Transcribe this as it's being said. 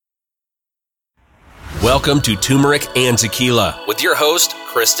Welcome to Turmeric and Tequila with your host,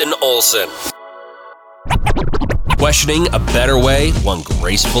 Kristen Olson. Questioning a better way, one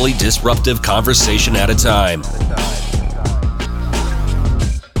gracefully disruptive conversation at a time.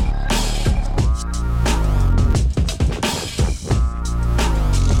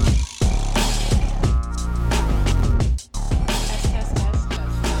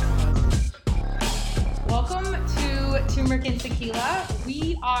 Welcome to Turmeric and Tequila.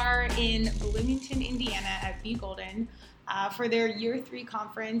 We are in Bloomington, Indiana at B Golden for their Year 3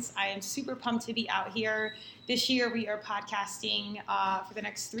 conference. I am super pumped to be out here. This year we are podcasting for the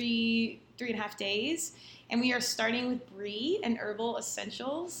next three and a half days. And we are starting with Brie and Herba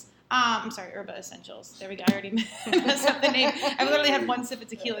Essentials. There we go. I already messed up the name. I literally had one sip of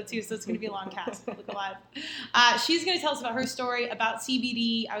tequila too, so it's going to be a long cast. Look alive. She's going to tell us about her story about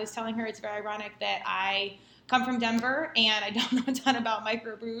CBD. I was telling her it's very ironic that I come from Denver and I don't know a ton about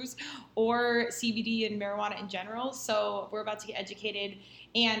microbrews or CBD and marijuana in general. So we're about to get educated.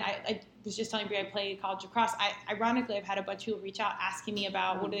 And I was just telling Brie I played college lacrosse. Ironically, I've had a bunch of people reach out asking me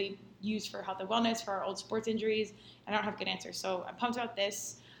about what do they use for health and wellness for our old sports injuries. I don't have good answers. So I'm pumped about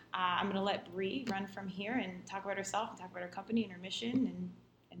this. I'm going to let Brie run from here and talk about herself and talk about her company and her mission,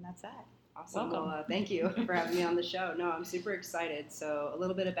 and that's that. Awesome. Well, thank you for having me on the show. No, I'm super excited. So a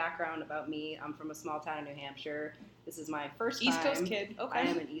little bit of background about me. I'm from a small town in New Hampshire. This is my first time. East Coast kid. Okay. I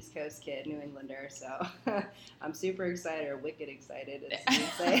am an East Coast kid, New Englander. So I'm super excited, or wicked excited, as you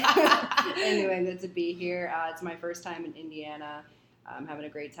would say, in New England to be here. It's my first time in Indiana. I'm having a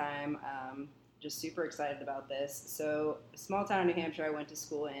great time. Just super excited about this. So, small town in New Hampshire, I went to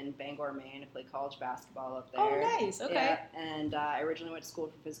school in Bangor, Maine. I played college basketball up there. Oh, nice. Okay. Yeah, and I originally went to school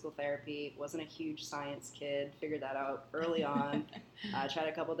for physical therapy. Wasn't a huge science kid. Figured that out early on. Tried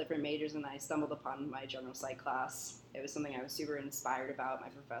a couple different majors, and I stumbled upon my general psych class. It was something I was super inspired about. My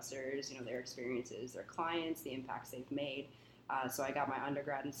professors, their experiences, their clients, the impacts they've made. So I got my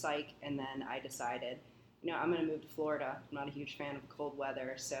undergrad in psych, and then I decided, I'm going to move to Florida. I'm not a huge fan of cold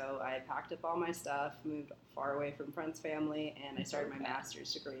weather, so I packed up all my stuff, moved far away from friends, family, and I started my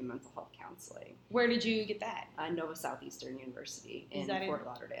master's degree in mental health counseling. Where did you get that? Nova Southeastern University in Fort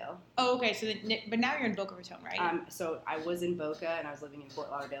Lauderdale. Oh, okay. So, but now you're in Boca Raton, right? So I was in Boca, and I was living in Fort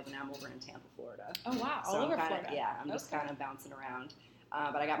Lauderdale, but now I'm over in Tampa, Florida. Oh, wow. So all over Florida. Yeah, I'm just kind of bouncing around.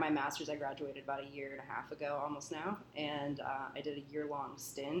 But I got my master's. I graduated about a year and a half ago, almost now, and I did a year-long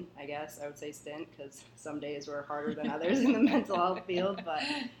stint, I guess I would say stint, because some days were harder than others in the mental health field, but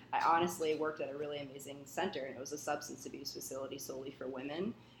I honestly worked at a really amazing center, and it was a substance abuse facility solely for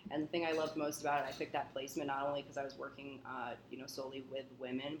women. And the thing I loved most about it, I picked that placement not only because I was working, solely with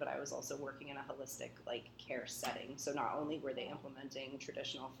women, but I was also working in a holistic, care setting. So not only were they implementing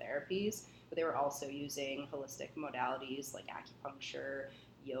traditional therapies, but they were also using holistic modalities like acupuncture,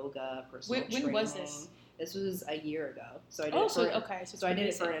 yoga, personal training. When was this? This was a year ago. So I did So I did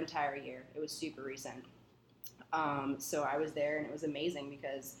it for an entire year. It was super recent. So I was there, and it was amazing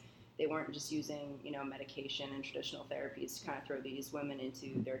because they weren't just using, medication and traditional therapies to kind of throw these women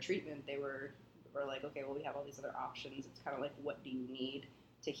into their treatment. They were like, okay, well, we have all these other options. It's kind of like, what do you need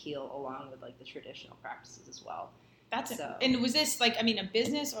to heal along with, the traditional practices as well. And was this a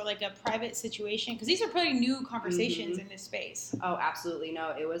business or a private situation? Because these are pretty new conversations in this space. Oh, absolutely.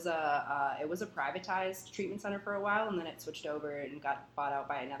 No, it was a privatized treatment center for a while, and then it switched over and got bought out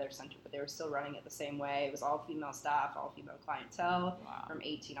by another center, but they were still running it the same way. It was all female staff, all female clientele, from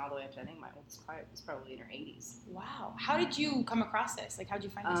 18 all the way up to, I think my oldest client was probably in her 80s. Wow. How did you come across this? How did you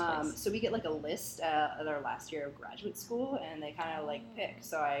find this place? So we get a list at our last year of graduate school, and they kind of pick.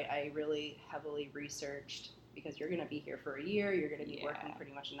 So I really heavily researched, because you're going to be here for a year, you're going to be working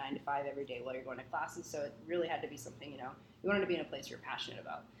pretty much a 9 to 5 every day while you're going to classes, so it really had to be something, you wanted to be in a place you're passionate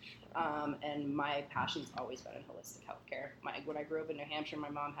about. And my passion's always been in holistic healthcare. When I grew up in New Hampshire,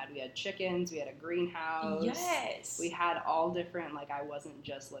 we had chickens, we had a greenhouse. Yes. We had all different, I wasn't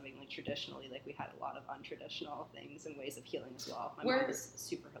just living traditionally, we had a lot of untraditional things and ways of healing as well. My mom was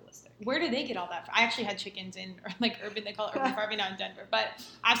super holistic. Where did they get all that from? I actually had chickens in, urban, they call it urban farming now in Denver, but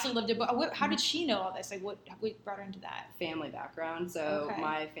I absolutely loved it. But how did she know all this? What brought her into that? Family background. So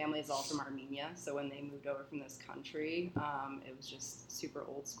my family is all from Armenia, so when they moved over from this country, it was just super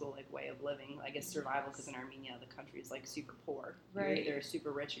old school, way of living. I guess survival, because in Armenia the country is super poor. Right. You're either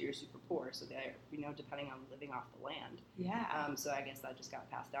super rich or you're super poor. So they're depending on living off the land. Yeah. So I guess that just got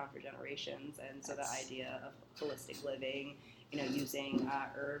passed down for generations, and so the idea of holistic living, using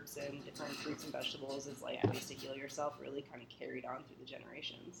herbs and different fruits and vegetables as ways to heal yourself really kind of carried on through the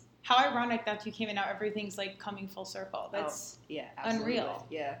generations. How ironic that you came in now everything's coming full circle. That's absolutely. unreal.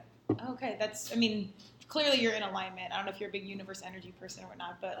 Yeah. Okay, that's clearly you're in alignment. I don't know if you're a big universe energy person or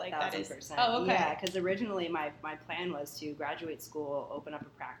not, but like that is. 1,000%. Oh, okay. Yeah, because originally my plan was to graduate school, open up a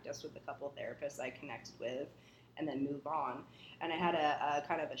practice with a couple of therapists I connected with, and then move on. And I had a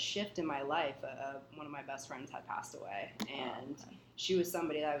kind of a shift in my life. One of my best friends had passed away, and she was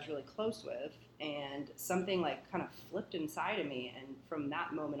somebody that I was really close with, and something like kind of flipped inside of me. And from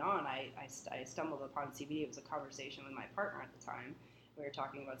that moment on, I stumbled upon CBD. It was a conversation with my partner at the time. We were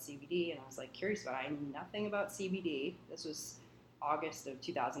talking about CBD, and I was like curious about it. I knew nothing about CBD. This was August of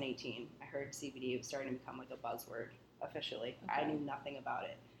 2018. I heard CBD was starting to become like a buzzword officially. Okay. I knew nothing about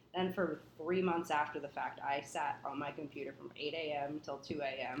it. Then for 3 months after the fact, I sat on my computer from 8 a.m. till 2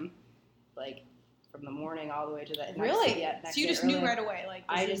 a.m., like from the morning all the way to the next Really? day. So you just knew right away? Like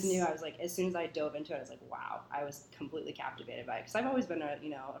I just knew. I was like, as soon as I dove into it, I was like, wow. I was completely captivated by it. Because I've always been a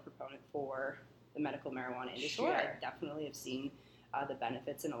proponent for the medical marijuana industry. Sure. I definitely have seen the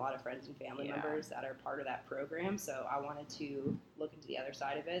benefits in a lot of friends and family members that are part of that program. So I wanted to look into the other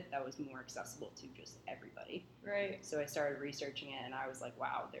side of it that was more accessible to just everybody. Right. So I started researching it, and I was like,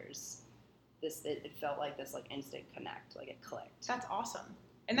 wow, there's this, it felt like this like instant connect, like it clicked. That's awesome.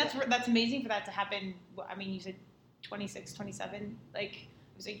 And that's amazing for that to happen. I mean, you said 26, 27, like it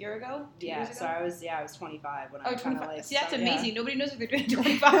was a year ago? 2 years ago? So I was 25 when I kind of like. See, that's amazing. Yeah. Nobody knows what they're doing at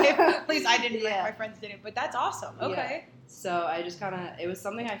 25. At least I didn't. Yeah. My friends didn't. But that's awesome. Okay. Yeah. So I just it was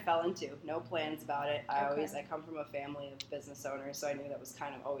something I fell into. No plans about it. I come from a family of business owners, so I knew that was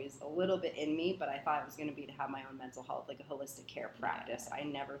kind of always a little bit in me, but I thought it was going to be to have my own mental health, like a holistic care practice. I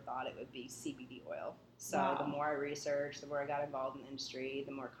never thought it would be CBD oil. So The more I researched, the more I got involved in the industry,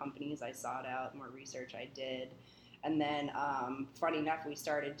 the more companies I sought out, the more research I did. And then, funny enough, we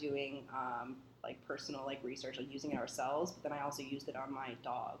started doing like personal like research, like using it ourselves, but then I also used it on my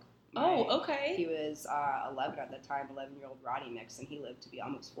dog. Okay. He was 11 at the time, 11-year-old Roddy Mix, and he lived to be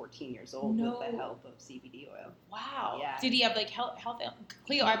almost 14 years old with the help of CBD oil. Wow. Yeah. Did he have like health?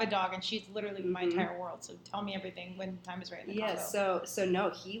 Cleo, I have a dog, and she's literally my entire world. So tell me everything when time is right. In the combo. So no,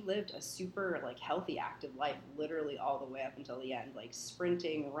 he lived a super like healthy, active life, literally all the way up until the end, like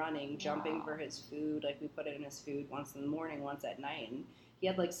sprinting, running, jumping for his food. Like we put it in his food once in the morning, once at night, and he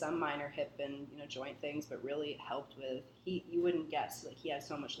had like some minor hip and joint things, but really helped with you wouldn't guess, like he had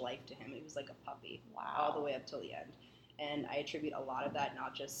so much life to him. He was like a puppy all the way up till the end. And I attribute a lot of that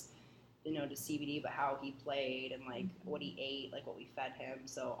not just to CBD, but how he played and like what he ate, like what we fed him.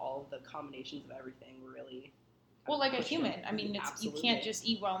 So all of the combinations of everything were really like a human. I mean, you can't just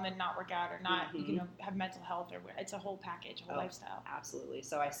eat well and then not work out or not have mental health, or it's a whole package, a whole lifestyle. Absolutely.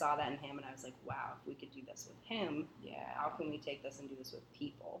 So I saw that in him, and I was like, wow, if we could do this with him, how can we take this and do this with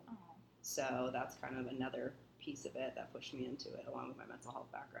people? So that's kind of another piece of it that pushed me into it, along with my mental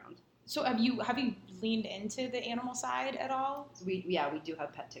health background. So have you leaned into the animal side at all? So we do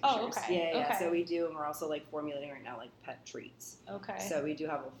have pet tinctures. Oh, okay. Yeah. So we do, and we're also like formulating right now like pet treats. Okay. So we do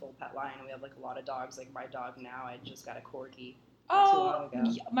have a full pet line, and we have like a lot of dogs. Like my dog now, I just got a corgi. Oh, too long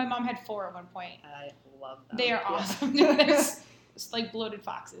ago. My mom had 4 at one point. I love them. They are awesome. They're just like bloated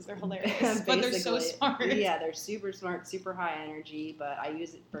foxes. They're hilarious, but they're so smart. Yeah, they're super smart, super high energy. But I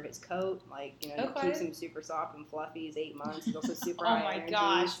use it for his coat. Like it keeps him super soft and fluffy. He's 8 months. He's also super high energy.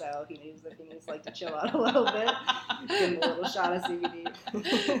 Gosh. So he needs like to chill out a little bit. Give him a little shot of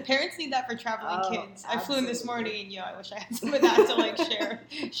CBD. Parents need that for traveling kids. I flew in this morning, and I wish I had some of that to like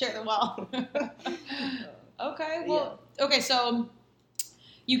share the well. Okay. Well. Yeah. Okay. So.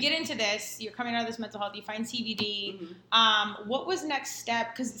 You get into this, you're coming out of this mental health, you find CBD. What was next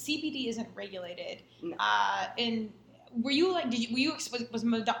step? Because CBD isn't regulated. No. And were you like, was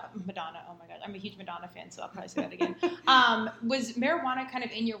Madonna, oh my God, I'm a huge Madonna fan, so I'll probably say that again. Was marijuana kind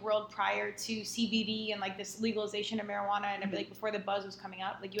of in your world prior to CBD and like this legalization of marijuana and like before the buzz was coming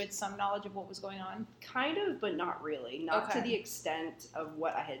up? Like you had some knowledge of what was going on? Kind of, but not really. Not to the extent of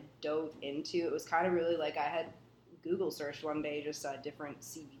what I had dove into. It was kind of really like I had Google searched one day just different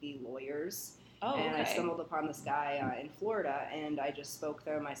CBD lawyers. And I stumbled upon this guy in Florida, and I just spoke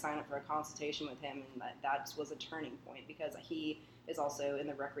to him. I signed up for a consultation with him, and that was a turning point because he is also in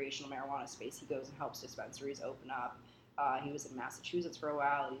the recreational marijuana space. He goes and helps dispensaries open up. He was in Massachusetts for a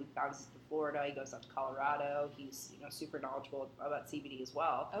while. He bounces to Florida. He goes out to Colorado. He's super knowledgeable about CBD as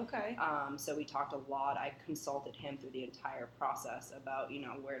well. Okay. So we talked a lot. I consulted him through the entire process about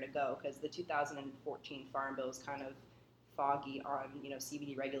where to go because the 2014 Farm Bill is kind of foggy on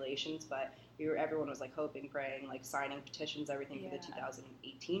CBD regulations, but everyone was like hoping, praying, like signing petitions, everything for the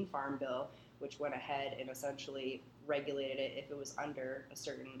 2018 Farm Bill, which went ahead and essentially regulated it if it was under a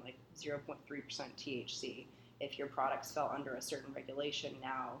certain like 0.3% THC. If your products fell under a certain regulation,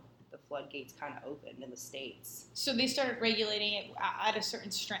 now the floodgates kind of opened in the States. So they started regulating it at a certain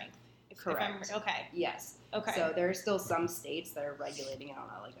strength. Correct. Okay. Yes. Okay. So there are still some states that are regulating it on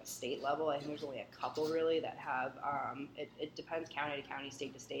a state level. I think there's only a couple really that have. It depends county to county,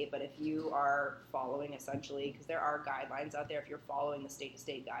 state to state. But if you are following essentially, because there are guidelines out there, if you're following the state to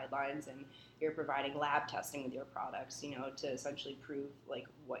state guidelines and you're providing lab testing with your products, to essentially prove like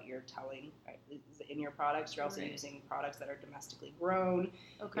what you're telling is in your products. You're also using products that are domestically grown.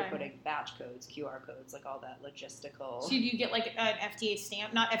 Okay. You're putting batch codes, QR codes, like all that logistical. So do you get like an FDA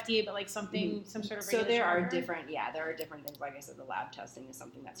stamp, not FDA, but like something, some sort of So regulatory there are marker? there are different things. Like I said, the lab testing is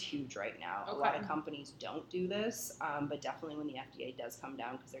something that's huge right now. Okay. A lot of companies don't do this, but definitely when the FDA does come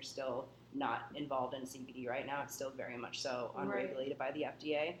down, because they're still not involved in CBD right now, it's still very much so unregulated by the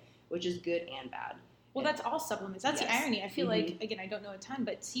FDA, which is good and bad. Well, that's all supplements. That's the irony. I feel Mm-hmm. like, again, I don't know a ton,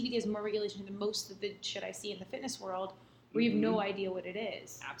 but CBD has more regulation than most of the shit I see in the fitness world, where you have no idea what it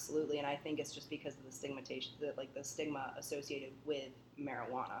is. Absolutely, and I think it's just because of the stigmatization, the stigma associated with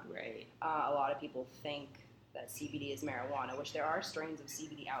marijuana. Right. A lot of people think that CBD is marijuana, which there are strains of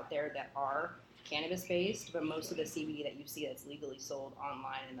CBD out there that are cannabis-based, but most of the CBD that you see that's legally sold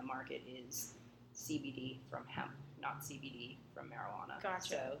online in the market is CBD from hemp, not CBD from marijuana. Gotcha.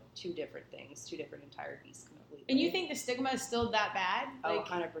 So two different things, two different entire beasts completely. And you think the stigma is still that bad? Like,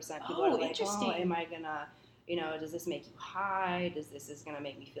 100%. People are like, interesting. well, am I going to, does this make you high? This is going to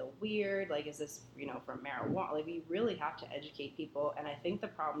make me feel weird? Like, is this, from marijuana? Like, we really have to educate people. And I think the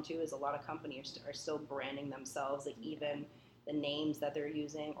problem, too, is a lot of companies are still branding themselves, like, even the names that they're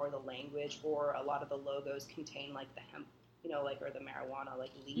using or the language or a lot of the logos contain, like, the hemp, or the marijuana,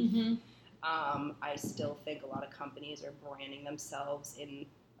 like, leaf. Mm-hmm. I still think a lot of companies are branding themselves in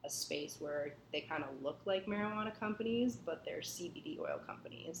a space where they kind of look like marijuana companies, but they're CBD oil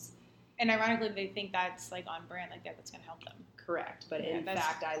companies. And ironically, they think that's like on brand, like that's going to help them. Correct, but in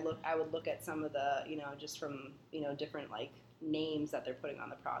fact, I would look at some of the, just from different like names that they're putting on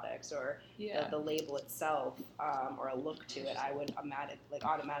the products or the label itself, or a look to it. I would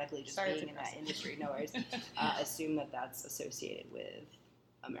automatically just being in that industry, assume that that's associated with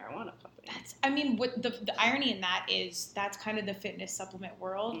a marijuana company. What the irony in that is that's kind of the fitness supplement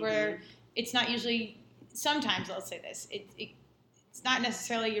world where it's not usually. Sometimes, let's say this, it's not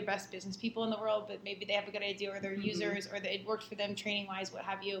necessarily your best business people in the world, but maybe they have a good idea or they're users or it worked for them training wise, what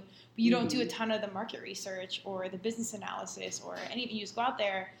have you. But you don't do a ton of the market research or the business analysis or anything. You just go out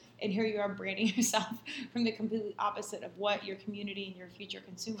there and here you are branding yourself from the completely opposite of what your community and your future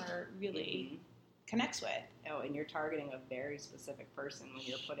consumer really connects with. Oh, and you're targeting a very specific person when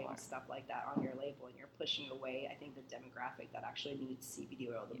you're putting stuff like that on your label and you're pushing away, I think, the demographic that actually needs CBD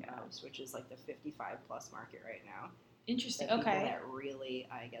oil the most, which is like the 55 plus market right now. Interesting. People that really,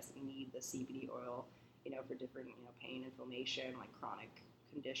 I guess, need the CBD oil, for different, pain, inflammation, like chronic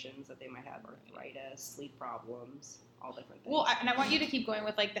conditions that they might have, arthritis, sleep problems, all different things. Well, and I want you to keep going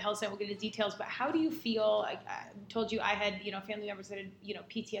with like the health side. We'll get into details, but how do you feel? I told you I had family members that had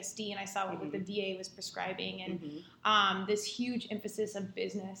PTSD, and I saw what the VA was prescribing, and this huge emphasis of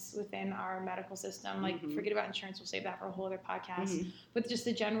business within our medical system. Like, forget about insurance; we'll save that for a whole other podcast. But just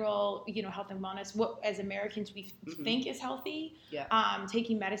the general, health and wellness. What as Americans we think is healthy.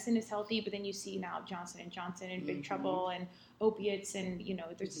 Taking medicine is healthy, but then you see now Johnson and Johnson in big trouble, and opiates, and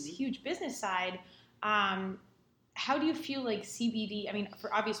there's this huge business side. How do you feel like CBD,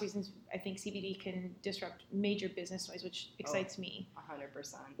 for obvious reasons, I think CBD can disrupt major business noise, which excites me.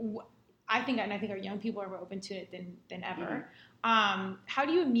 100%. I think our young people are more open to it than ever. How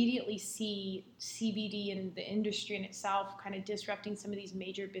do you immediately see CBD and the industry in itself kind of disrupting some of these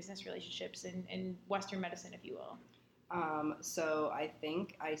major business relationships in Western medicine, if you will? So I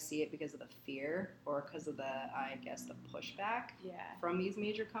think I see it because of the fear or because of the pushback from these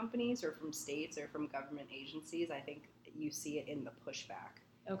major companies or from states or from government agencies. I think you see it in the pushback.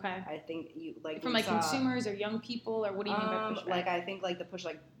 Okay. I think from consumers or young people, or what do you mean by pushback? I think the push,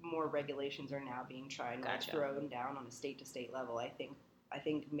 more regulations are now being tried and thrown down on a state to state level. I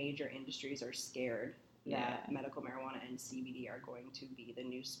think major industries are scared that medical marijuana and CBD are going to be the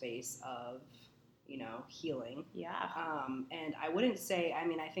new space of healing. And I wouldn't say,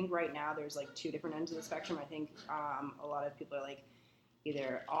 I think right now there's two different ends of the spectrum. I think a lot of people are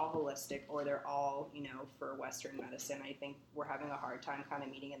either all holistic or they're all, for Western medicine. I think we're having a hard time kind of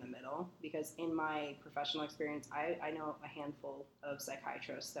meeting in the middle because in my professional experience, I know a handful of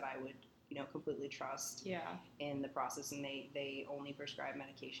psychiatrists that I would, completely trust in the process, and they only prescribe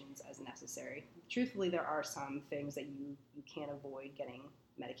medications as necessary. Truthfully, there are some things that you can't avoid getting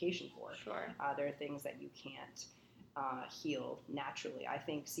medication for. Sure. There are things that you can't heal naturally. I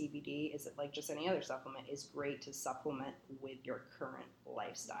think CBD is like just any other supplement is great to supplement with your current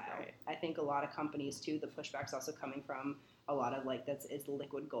lifestyle. I think a lot of companies too, the pushback's also coming from a lot of it's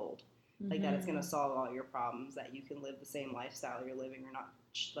liquid gold. like that it's going to solve all your problems, that you can live the same lifestyle you're living or not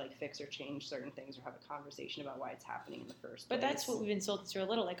like fix or change certain things or have a conversation about why it's happening in the first place. But that's what we've been sold since we were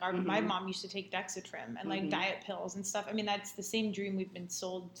little. Like my mom used to take Dexatrim and like diet pills and stuff. I mean, that's the same dream we've been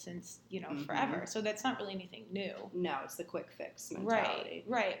sold since, forever. So that's not really anything new. No, it's the quick fix mentality.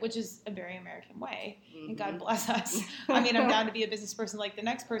 Right, which is a very American way. And God bless us. I mean, I'm down to be a business person like the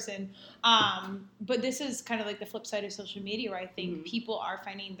next person. But this is kind of like the flip side of social media, where I think people are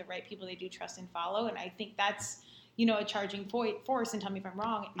finding the right people they do trust and follow. And I think that's, a charging force, and tell me if I'm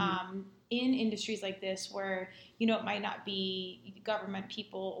wrong, in industries like this where, it might not be government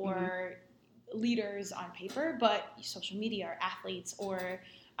people or leaders on paper, but social media or athletes or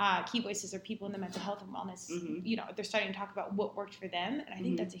key voices or people in the mental health and wellness, they're starting to talk about what worked for them. And I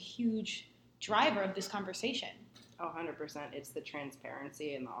think that's a huge driver of this conversation. Oh, 100%. It's the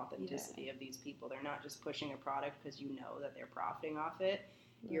transparency and the authenticity of these people. They're not just pushing a product because that they're profiting off it.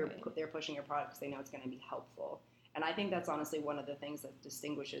 They're pushing a product because they know it's going to be helpful. And I think that's honestly one of the things that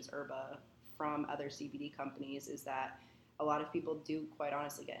distinguishes Herba from other CBD companies, is that a lot of people do quite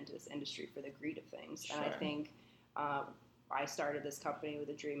honestly get into this industry for the greed of things. Sure. And I think I started this company with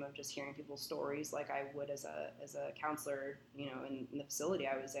a dream of just hearing people's stories like I would as a counselor, in the facility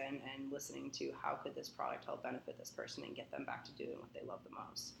I was in, and listening to how could this product help benefit this person and get them back to doing what they love the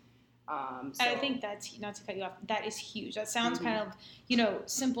most. And I think that's, not to cut you off, that is huge. That sounds kind of,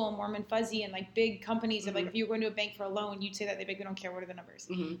 simple and warm and fuzzy, and like big companies are like, if you were going to a bank for a loan, you'd say that they don't care, what are the numbers.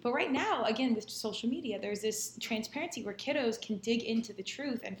 But right now, again, with social media, there's this transparency where kiddos can dig into the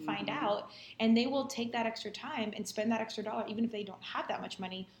truth and find out, and they will take that extra time and spend that extra dollar, even if they don't have that much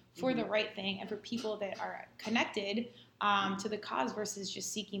money, for the right thing and for people that are connected to the cause versus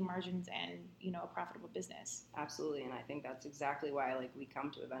just seeking margins and, a profitable business. Absolutely. And I think that's exactly why we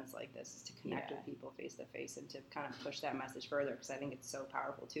come to events like this, is to connect with people face to face and to kind of push that message further, because I think it's so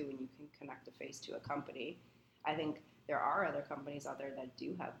powerful too when you can connect a face to a company. I think there are other companies out there that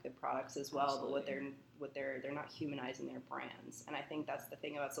do have good products as well, Absolutely. but they're not humanizing their brands. And I think that's the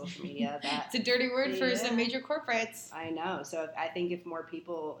thing about social media, that it's a dirty word for some major corporates. I know. So I think if more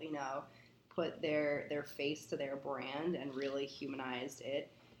people, put their face to their brand and really humanized it,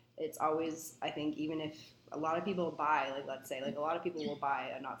 it's always, I think, even if a lot of people buy, let's say, a lot of people will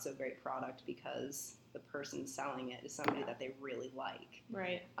buy a not so great product because the person selling it is somebody that they really like.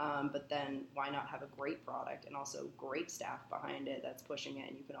 Right. But then why not have a great product and also great staff behind it that's pushing it,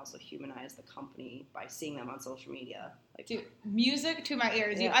 and you can also humanize the company by seeing them on social media. Dude, music to my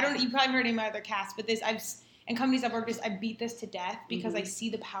ears. Yeah. You probably heard any of my other casts, but and companies I've worked with, I beat this to death because I see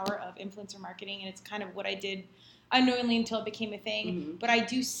the power of influencer marketing, and it's kind of what I did unknowingly until it became a thing. But I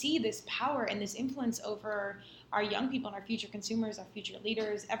do see this power and this influence over our young people and our future consumers, our future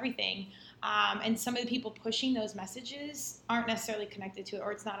leaders, everything. And some of the people pushing those messages aren't necessarily connected to it,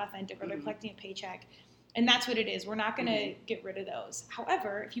 or it's not authentic, or they're collecting a paycheck. And that's what it is. We're not going to get rid of those.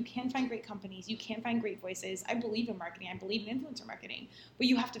 However, if you can find great companies, you can find great voices. I believe in marketing. I believe in influencer marketing. But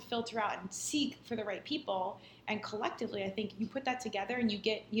you have to filter out and seek for the right people. And collectively, I think you put that together and you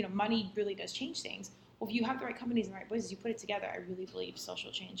get, money really does change things. Well, if you have the right companies and the right voices, you put it together, I really believe social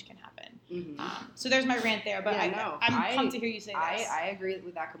change can happen. So there's my rant there. But I'm pumped to hear you say this. I agree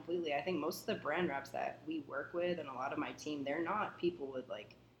with that completely. I think most of the brand reps that we work with and a lot of my team, they're not people with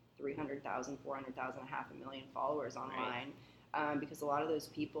 300,000, 400,000, $500,000 followers online, because a lot of those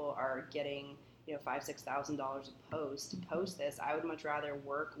people are getting $5,000, $6,000 a post to post this. I would much rather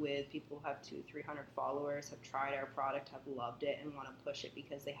work with people who have 200-300 followers, have tried our product, have loved it, and want to push it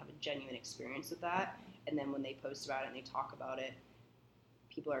because they have a genuine experience with that. And then when they post about it and they talk about it,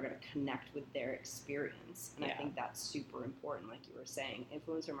 people are going to connect with their experience. And I think that's super important, like you were saying.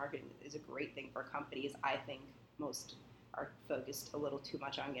 Influencer marketing is a great thing for companies. I think most are focused a little too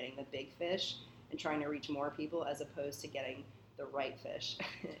much on getting the big fish and trying to reach more people as opposed to getting the right fish.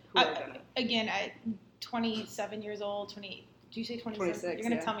 Again, at 27 years old, 28, do you say 27? You're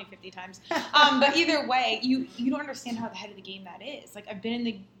going to tell me 50 times. But either way, you don't understand how the head of the game that is. I've been in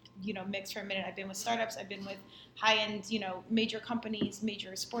the mix for a minute. I've been with startups. I've been with high-end, major companies,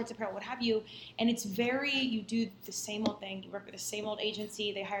 major sports apparel, what have you. And it's you do the same old thing. You work with the same old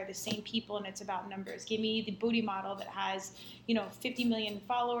agency. They hire the same people, and it's about numbers. Give me the booty model that has, 50 million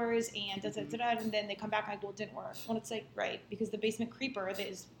followers and and then they come back and well, it didn't work. Well, it's right, because the basement creeper that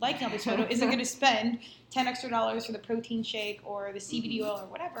is liking all this photo isn't going to spend $10 extra for the protein shake or the CBD oil or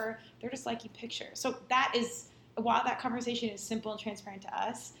whatever. They're just liking pictures. So that is, while that conversation is simple and transparent to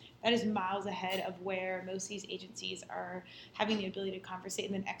us, that is miles ahead of where most of these agencies are having the ability to conversate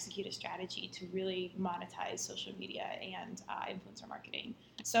and then execute a strategy to really monetize social media and influencer marketing.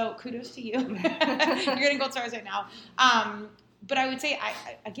 So kudos to you. You're getting gold stars right now. But I would say,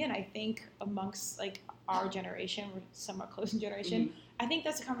 I think amongst like our generation, we're somewhat close in generation, Mm-hmm. I think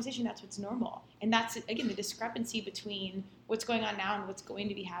that's a conversation, that's what's normal. And that's, again, the discrepancy between what's going on now and what's going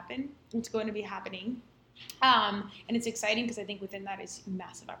to be happening. And it's exciting because I think within that is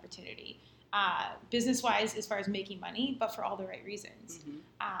massive opportunity. Business-wise, as far as making money, but for all the right reasons.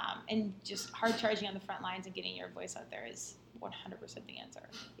 Mm-hmm. And just hard charging on the front lines and getting your voice out there is 100% the answer.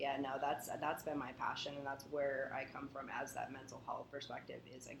 Yeah, no, that's been my passion, and that's where I come from as that mental health perspective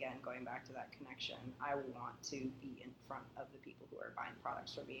is, again, going back to that connection. I want to be in front of the people who are buying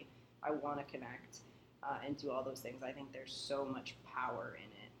products from me. I want to connect and do all those things. I think there's so much power in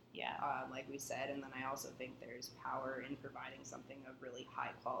it. Yeah. Like we said, and then I also think there's power in providing something of really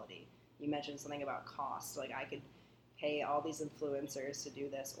high quality. You mentioned something about cost. Like, I could pay all these influencers to do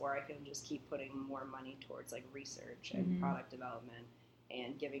this, or I can just keep putting more money towards like research and product development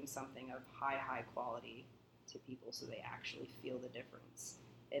and giving something of high quality to people so they actually feel the difference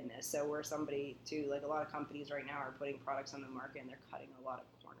in this. So we're somebody too, like a lot of companies right now are putting products on the market and they're cutting a lot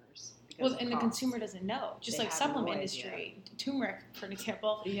of corners. Well, and the consumer doesn't know. Just They like have supplement no industry, turmeric, for an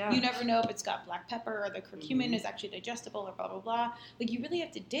example, Yeah. you never know if it's got black pepper or the curcumin is actually digestible or blah, blah, blah. Like, you really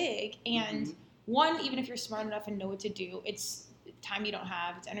have to dig. And one, even if you're smart enough and know what to do, it's time you don't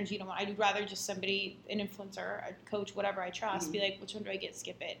have, it's energy you don't want. I'd rather just somebody, an influencer, a coach, whatever I trust, be like, which one do I get?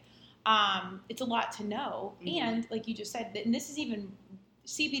 Skip it. It's a lot to know. And like you just said, and this is even,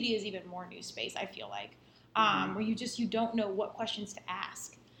 CBD is even more new space, I feel like, where you don't know what questions to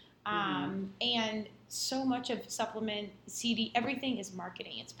ask. And so much of supplement, CD, everything is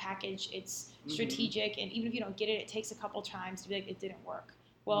marketing. It's packaged, it's strategic, and even if you don't get it, it takes a couple times to be like, it didn't work.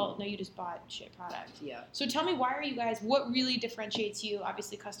 Well, no, you just bought shit product. Yeah. So tell me, why are you guys, what really differentiates you?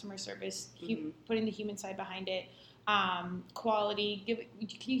 Obviously, customer service, putting the human side behind it, quality.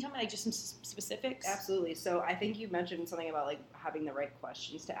 Can you tell me like just some specifics? Absolutely. So I think you mentioned something about like having the right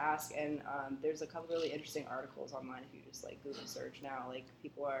questions to ask, and there's a couple really interesting articles online if you just like Google search now. Like,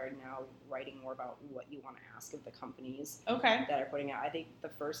 people are now writing more about what you want to ask of the companies that are putting out. I think the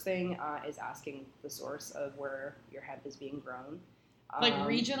first thing is asking the source of where your hemp is being grown. Like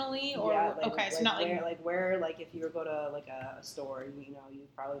regionally, or so not where if you were go to like a store,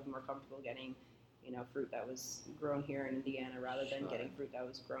 you'd probably be more comfortable getting, fruit that was grown here in Indiana rather than getting fruit that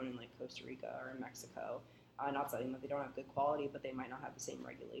was grown in like Costa Rica or in Mexico. Not saying that they don't have good quality, but they might not have the same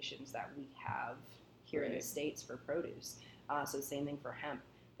regulations that we have here in the States for produce. So the same thing for hemp.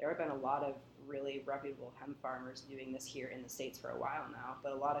 There have been a lot of really reputable hemp farmers doing this here in the States for a while now,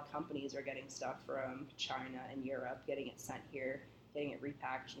 but a lot of companies are getting stuff from China and Europe, getting it sent here, getting it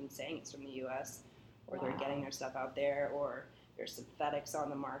repackaged and saying it's from the U.S., or they're getting their stuff out there, or there's synthetics on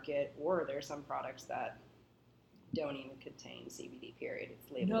the market, or there's some products that don't even contain CBD, period. It's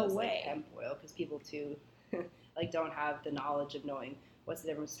labeled as like hemp oil, because people too like don't have the knowledge of knowing what's the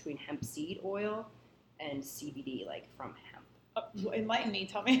difference between hemp seed oil and CBD, like from hemp. Enlighten me,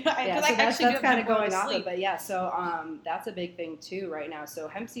 tell me. So that's kind of going off of, but yeah, so that's a big thing too right now. So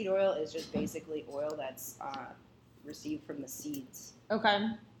hemp seed oil is just basically oil that's received from the seeds of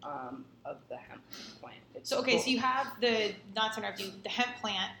the hemp plant. So you have the hemp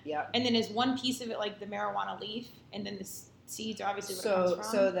plant, and then is one piece of it like the marijuana leaf, and then the seeds are obviously what it comes from?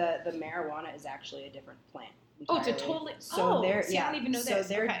 So the marijuana is actually a different plant entirely. Oh, it's a totally, I don't even know this.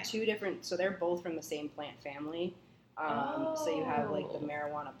 So they're two different, so they're both from the same plant family. So you have like the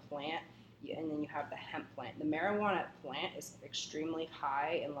marijuana plant, and then you have the hemp plant. The marijuana plant is extremely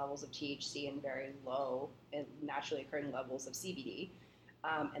high in levels of THC and very low in naturally occurring levels of CBD.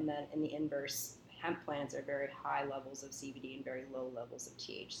 And then in the inverse, hemp plants are very high levels of CBD and very low levels of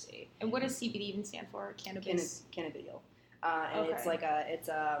THC. And what does CBD even stand for? Cannabis? Cannabidiol. And it's like a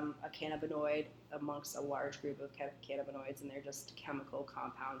cannabinoid amongst a large group of cannabinoids, and they're just chemical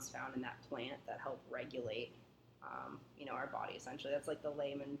compounds found in that plant that help regulate our body, essentially. That's like the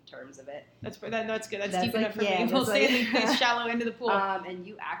layman terms of it. That's good. That's deep enough for me. We'll stay in the shallow end of the pool. And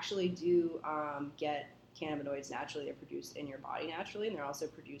you actually do get cannabinoids naturally. They're produced in your body naturally, and they're also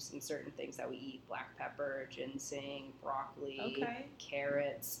produced in certain things that we eat: black pepper, ginseng, broccoli,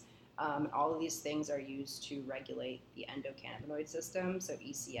 carrots. All of these things are used to regulate the endocannabinoid system. So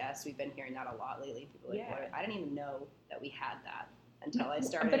ECS, we've been hearing that a lot lately. People are like, what? I didn't even know that we had that until I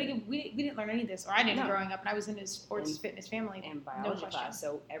started. But again, we didn't learn any of this, or I didn't growing up, and I was in a sports fitness family. And biology class.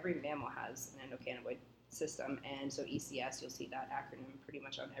 So every mammal has an endocannabinoid system, and so ECS, you'll see that acronym pretty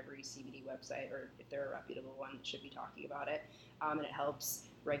much on every CBD website, or if they're a reputable one, that should be talking about it. And it helps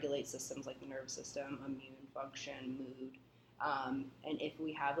regulate systems like the nervous system, immune function, mood. And if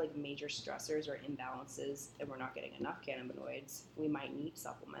we have like major stressors or imbalances and we're not getting enough cannabinoids, we might need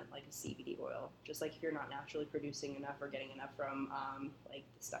supplement like a CBD oil. Just like if you're not naturally producing enough or getting enough from like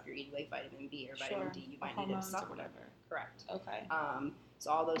the stuff you're eating, like vitamin B or vitamin D, you might need a supplement. Correct. Okay. So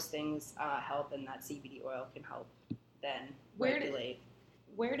all those things help, and that CBD oil can help then regulate.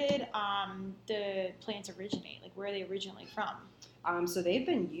 Where did the plants originate? Like, where are they originally from? So they've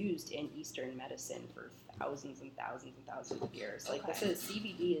been used in Eastern medicine for thousands and thousands and thousands of years. Like this is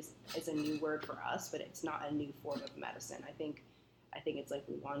CBD is a new word for us, but it's not a new form of medicine. I think it's like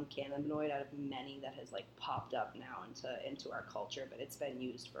one cannabinoid out of many that has like popped up now into our culture, but it's been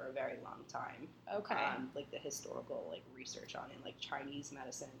used for a very long time. Okay. Like the historical like research on it, like Chinese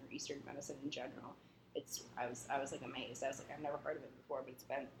medicine or Eastern medicine in general. I was like amazed. I was like, I've never heard of it before, but it's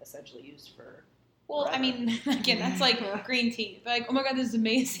been essentially used for. Well, forever. I mean, again, that's like green tea. Like, oh my God, this is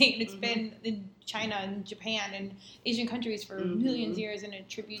amazing. It's been in China and Japan and Asian countries for millions of years, and it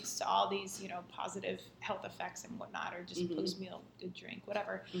attributes to all these, positive health effects and whatnot, or just post-meal good drink,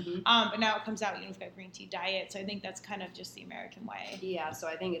 whatever. But now it comes out, we've got green tea diet, so I think that's kind of just the American way. Yeah, so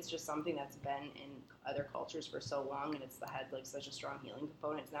I think it's just something that's been in other cultures for so long, and it's had like such a strong healing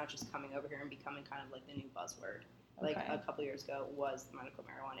component. It's now just coming over here and becoming kind of like the new buzzword. Like a couple years ago was the medical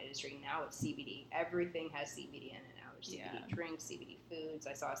marijuana industry. Now it's CBD. Everything has CBD in it now. There's CBD drinks, CBD foods.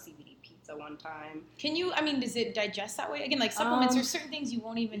 I saw a CBD pizza one time. Does it digest that way? Again, like supplements, there's certain things you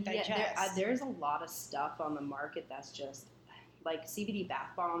won't even digest. Yeah, there's a lot of stuff on the market that's just, like CBD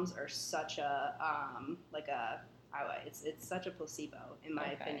bath bombs are such a, it's such a placebo in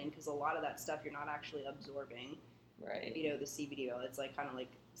my opinion, because a lot of that stuff you're not actually absorbing. Right. The CBD oil, it's like kind of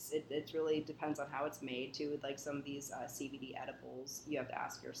like, it really depends on how it's made too. With like some of these CBD edibles, you have to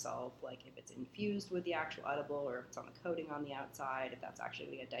ask yourself like if it's infused with the actual edible, or if it's on the coating on the outside, if that's actually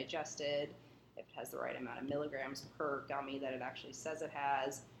going to get digested, if it has the right amount of milligrams per gummy that it actually says it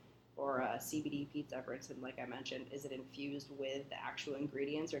has. Or a CBD pizza, for instance, like I mentioned, is it infused with the actual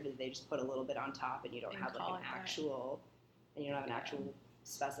ingredients, or did they just put a little bit on top and you don't have like an actual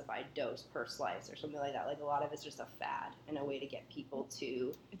specified dose per slice or something like that? Like a lot of it's just a fad and a way to get people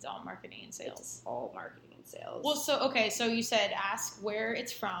to. It's all marketing and sales. It's all marketing and sales. Well, so you said ask where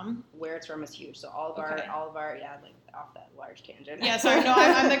it's from. Where it's from is huge. So all of our like off that large tangent. Yeah, sorry, no,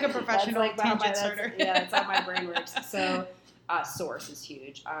 I'm like a professional like tangent starter. That's how my brain works. So source is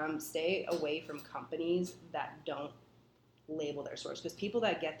huge. Stay away from companies that don't label their source, because people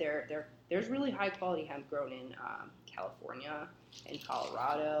that get there's really high quality hemp grown in California, in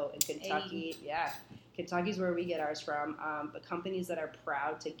Colorado, in Kentucky. Hey. Yeah, Kentucky's where we get ours from. But companies that are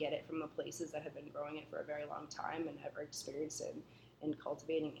proud to get it from the places that have been growing it for a very long time and have experience in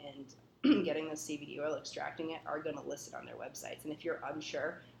cultivating and getting the CBD oil, extracting it, are going to list it on their websites. And if you're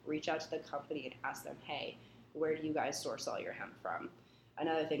unsure, reach out to the company and ask them, hey, where do you guys source all your hemp from?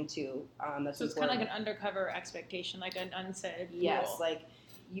 Another thing too, that's so it's kind of like an undercover expectation, like an unsaid rule. Yes, like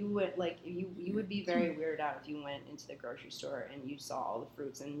you would be very weirded out if you went into the grocery store and you saw all the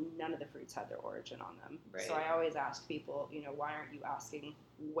fruits and none of the fruits had their origin on them. Right. So I always ask people, why aren't you asking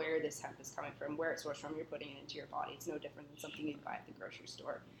where this hemp is coming from, where it's sourced from? You're putting it into your body. It's no different than something you'd buy at the grocery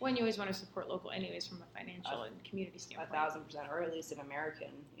store. When you always want to support local, anyways, from a financial and community standpoint. 1,000%, or at least an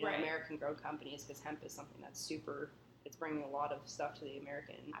American, American-grown companies, because hemp is something that's super. It's bringing a lot of stuff to the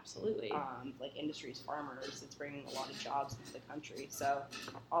American, absolutely, like industries, farmers. It's bringing a lot of jobs into the country. So,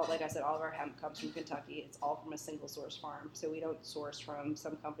 like I said, all of our hemp comes from Kentucky. It's all from a single source farm. So we don't source from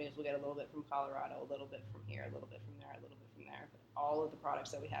some companies. We'll get a little bit from Colorado, a little bit from here, a little bit from there, a little bit from there. But all of the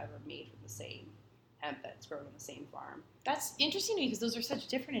products that we have are made from the same hemp that's grown on the same farm. That's interesting to me because those are such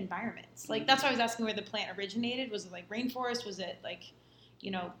different environments. Like that's why I was asking where the plant originated. Was it like rainforest? Was it like,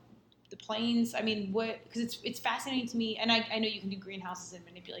 the plains? I mean, because it's fascinating to me, and I know you can do greenhouses and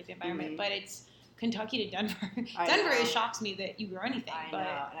manipulate the environment, but it's Kentucky to Denver. Denver, it shocks me that you grow anything. I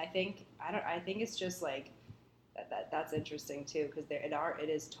know, and I think it's just like that's interesting too, because it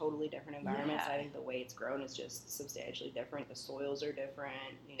is totally different environments. Yeah. I think the way it's grown is just substantially different. The soils are different.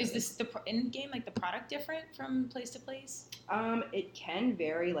 Is this the end game, like the product different from place to place? It can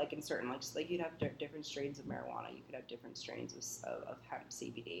vary, like in certain, like you'd have different strains of marijuana. You could have different strains of hemp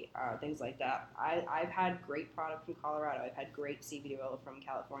CBD, things like that. I've had great product from Colorado. I've had great CBD oil from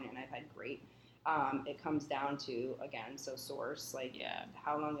California, and I've had great. It comes down to, again, so source,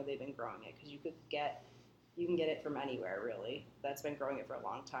 how long have they been growing it? Because you can get it from anywhere, really, that's been growing it for a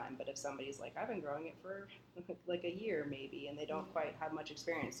long time. But if somebody's like, I've been growing it for like a year maybe, and they don't quite have much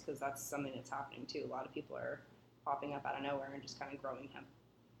experience, because that's something that's happening too. A lot of people are popping up out of nowhere and just kind of growing hemp,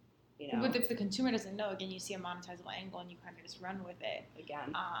 But if the consumer doesn't know, again, you see a monetizable angle and you kind of just run with it.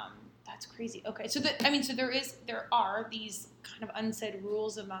 Again. That's crazy. Okay, so there are these kind of unsaid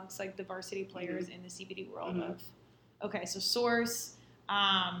rules amongst like the varsity players in the CBD world of, so source.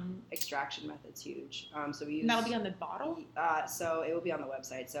 Extraction method's huge. So we use. And that'll be on the bottle? So it will be on the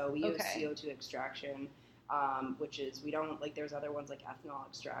website. So we use CO2 extraction, which is, we don't, like, there's other ones like ethanol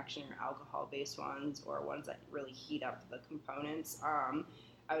extraction or alcohol-based ones, or ones that really heat up the components.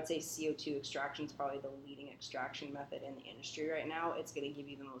 I would say CO2 extraction is probably the leading extraction method in the industry right now. It's going to give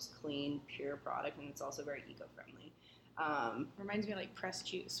you the most clean, pure product, and it's also very eco-friendly. Reminds me of like pressed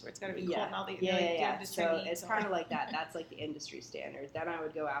juice, where it's got to be cold and all the So it's kind of like that. That's like the industry standard. Then I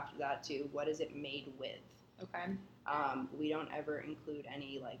would go after that to what is it made with. Okay. We don't ever include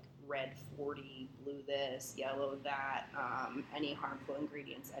any like red 40, blue this, yellow that, any harmful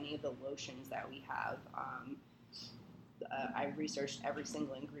ingredients, any of the lotions that we have. I researched every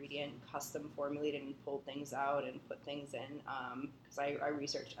single ingredient, custom formulated and pulled things out and put things in, because I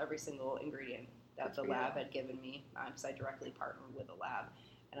researched every single ingredient that the lab had given me, because I directly partnered with a lab.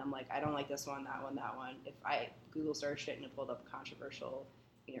 And I'm like, I don't like this one, that one, that one. If I Google searched it and it pulled up a controversial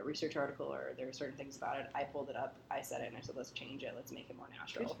research article, or there were certain things about it, I pulled it up, I said it, and I said, let's change it, let's make it more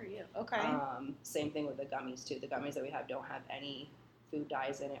natural. Good for you. Okay. Same thing with the gummies, too. The gummies that we have don't have any food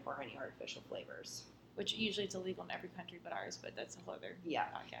dyes in it or any artificial flavors. Which usually it's illegal in every country but ours, but that's a whole other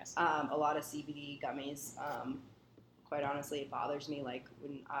podcast. A lot of CBD gummies, quite honestly, it bothers me. Like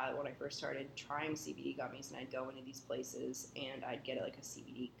when I first started trying CBD gummies, and I'd go into these places and I'd get like a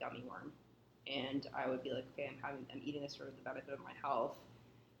CBD gummy worm, and I would be like, okay, I'm eating this for the benefit of my health,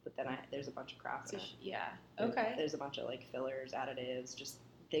 but then there's a bunch of crap in it. Yeah. Okay. There's a bunch of like fillers, additives, just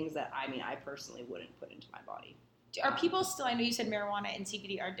things that I personally wouldn't put into my body. Are people still, I know you said marijuana and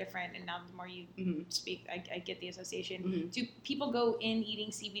CBD are different, and now the more you speak, I get the association. Do people go in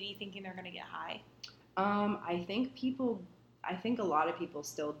eating CBD thinking they're going to get high? I think a lot of people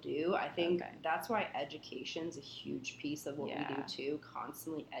still do. I think that's why education's a huge piece of what we do too,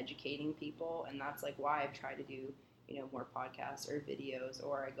 constantly educating people, and that's like why I've tried to do, more podcasts or videos,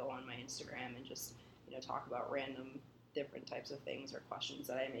 or I go on my Instagram and just, talk about random different types of things or questions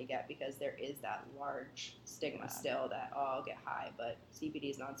that I may get, because there is that large stigma still that, I'll get high, but CBD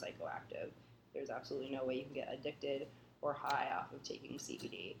is non-psychoactive. There's absolutely no way you can get addicted or high off of taking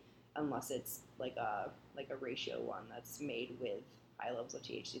CBD unless it's like a ratio one that's made with high levels of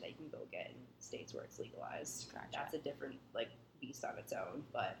THC that you can go get in states where it's legalized. Gotcha. That's a different beast on its own,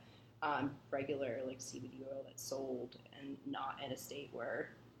 but regular CBD oil that's sold and not in a state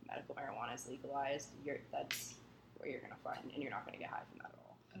where medical marijuana is legalized, that's where you're going to find, and you're not going to get high from that at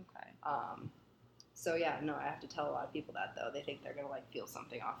all. Okay. So yeah, no, I have to tell a lot of people that, though. They think they're going to feel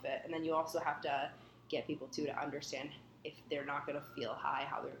something off it, and then you also have to get people too to understand if they're not going to feel high,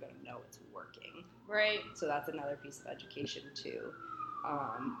 how they're going to know it's working. Right. So that's another piece of education too.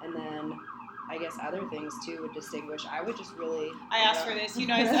 And then I guess other things too would distinguish. I would just really. I asked for this.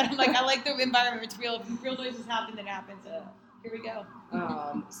 I said I like the environment. It's real. If real noises happen, then it happens. So here we go.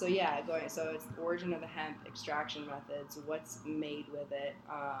 So it's the origin of the hemp, extraction methods, what's made with it.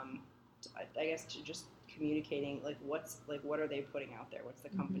 I guess just communicating what are they putting out there? What's the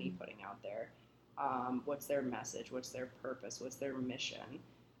company putting out there? What's their message? What's their purpose? What's their mission?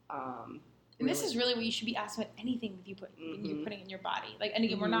 And this is really what you should be asked about anything that you're putting in your body. And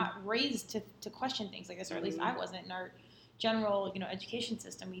again, we're not raised to question things like this, or at least I wasn't. In our general, education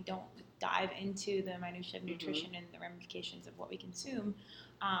system, we don't dive into the minutiae of nutrition and the ramifications of what we consume.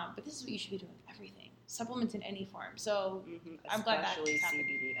 But this is what you should be doing with everything. Supplements in any form. So I'm glad that's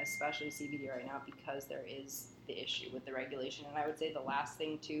happening. Especially CBD right now, because there is the issue with the regulation. And I would say the last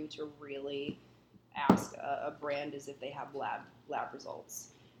thing too to really ask a brand is if they have lab results.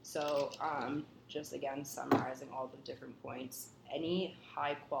 So just again summarizing all the different points, any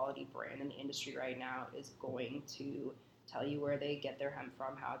high quality brand in the industry right now is going to tell you where they get their hemp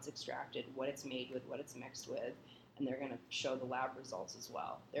from, how it's extracted, what it's made with, what it's mixed with, and they're going to show the lab results as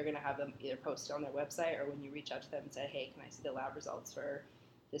well. They're going to have them either posted on their website, or when you reach out to them and say, hey, can I see the lab results for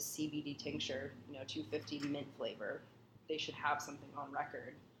this CBD tincture, 250 mint flavor, they should have something on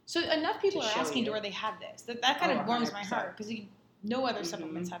record. So enough people are asking to where they have this. That kind of warms my heart, because no other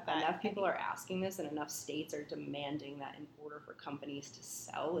supplements have that. Enough people are asking this, and enough states are demanding that in order for companies to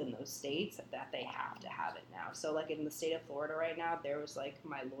sell in those states, that they have to have it now. So in the state of Florida right now, there was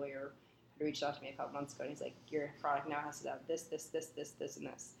my lawyer had reached out to me a couple months ago, and he's like, your product now has to have this, and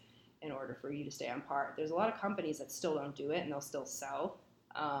this in order for you to stay on par. There's a lot of companies that still don't do it, and they'll still sell.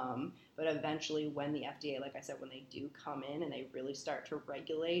 But eventually, when the FDA, like I said, when they do come in and they really start to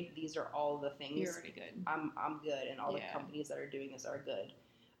regulate, these are all the things. You're already good. I'm good, and all the companies that are doing this are good.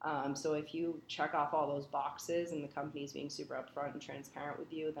 So if you check off all those boxes and the company's being super upfront and transparent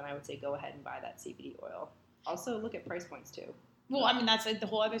with you, then I would say go ahead and buy that CBD oil. Also, look at price points too. Well, I mean, that's like the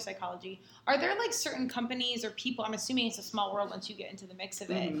whole other psychology. Are there like certain companies or people, I'm assuming it's a small world once you get into the mix of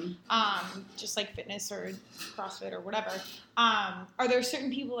it, just like fitness or CrossFit or whatever. Are there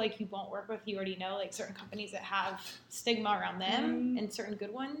certain people like you won't work with, you already know, like certain companies that have stigma around them and certain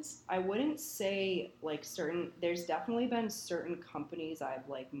good ones? I wouldn't say like certain, there's definitely been certain companies I've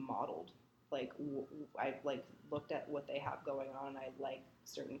like modeled. Like I've like looked at what they have going on and I like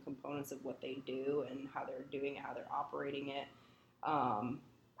certain components of what they do and how they're doing it, how they're operating it.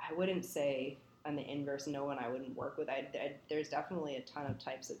 I wouldn't say on the inverse, no one I wouldn't work with. There's definitely a ton of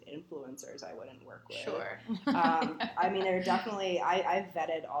types of influencers I wouldn't work with. Sure. I mean, there are definitely, I've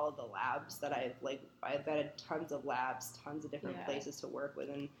vetted all of the labs that I've vetted tons of labs, tons of different places to work with.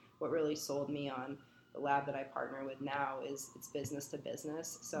 And what really sold me on the lab that I partner with now is it's business to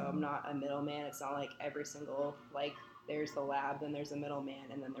business. So I'm not a middleman. It's not like every single, like, there's the lab, then there's a middleman,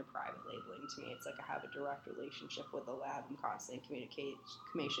 and then they're private labeling to me. It's like I have a direct relationship with the lab. I'm constantly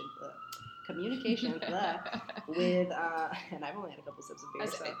communication with, and I've only had a couple sips of beer.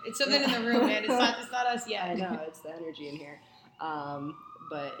 So, it's something in the room, man. It's not us yet. I know, it's the energy in here.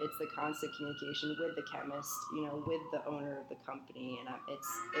 But it's the constant communication with the chemist, you know, with the owner of the company, and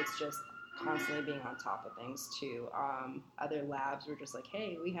it's just constantly being on top of things too. Other labs were just like,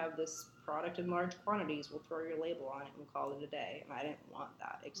 hey, we have this product in large quantities, we'll throw your label on it and we'll call it a day. And I didn't want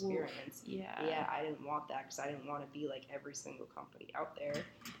that experience. Oof, I didn't want that because I didn't want to be like every single company out there.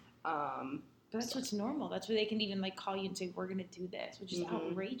 But that's what's normal. That's where they can even like call you and say, we're going to do this, which is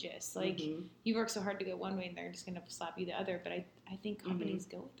outrageous. Like you work so hard to go one way and they're just going to slap you the other. But I think companies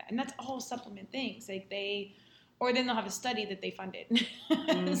go with that. And that's all supplement things. Like or then they'll have a study that they funded.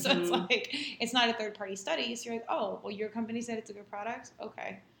 So it's like, it's not a third party study. So you're like, oh, well, your company said it's a good product.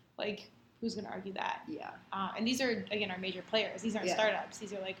 Okay. Like, who's going to argue that? Yeah. And these are, again, our major players. These aren't startups.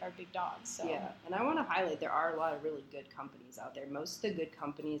 These are like our big dogs. So. Yeah. And I want to highlight there are a lot of really good companies out there. Most of the good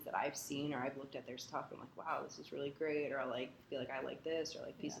companies that I've seen or I've looked at their stuff, I'm like, wow, this is really great. Or I like feel like I like this or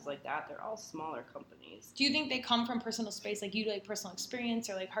like pieces like that. They're all smaller companies. Do you think they come from personal space, like you like personal experience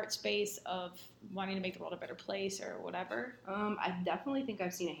or like heart space of wanting to make the world a better place or whatever? I definitely think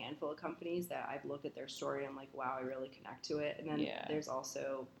I've seen a handful of companies that I've looked at their story and I'm like, wow, I really connect to it. And then there's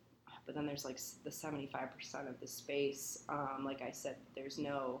also... But then there's like the 75% of the space. Like I said,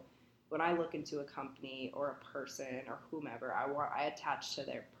 when I look into a company or a person or whomever, I attach to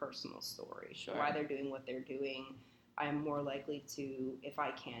their personal story, why they're doing what they're doing. I'm more likely to, if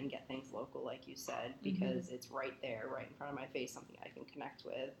I can, get things local, like you said, because it's right there, right in front of my face, something I can connect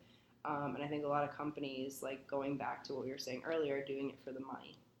with. And I think a lot of companies, like going back to what we were saying earlier, are doing it for the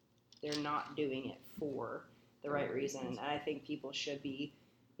money. They're not doing it for the right reason. And I think people should be,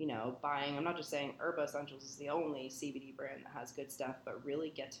 you know, buying. I'm not just saying Herba Essentials is the only CBD brand that has good stuff, but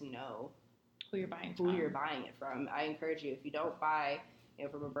really get to know who you're buying it from. I encourage you, if you don't buy, you know,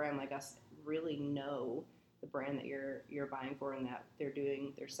 from a brand like us, really know the brand that you're buying for and that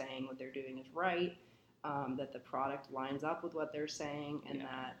they're saying what they're doing is right, that the product lines up with what they're saying, and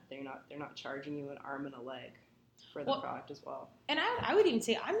that they're not charging you an arm and a leg for the product as well. And I would even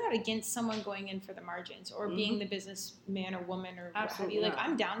say I'm not against someone going in for the margins or being the businessman or woman or what have you. Like,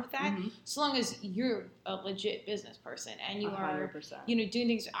 I'm down with that so long as you're a legit business person and you 100%. Are, you know, doing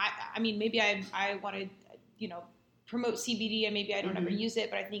things. I mean, maybe I want to, you know, promote CBD and maybe I don't ever use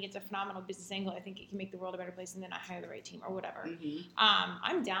it, but I think it's a phenomenal business angle. I think it can make the world a better place, and then I hire the right team or whatever.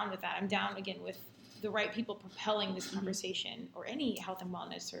 I'm down with that. I'm down, again, with the right people propelling this conversation or any health and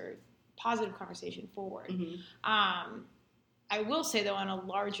wellness or positive conversation forward. I will say, though, on a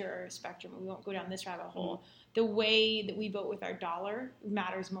larger spectrum, we won't go down this rabbit hole, the way that we vote with our dollar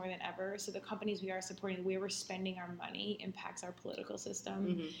matters more than ever. So the companies we are supporting, the way we're spending our money impacts our political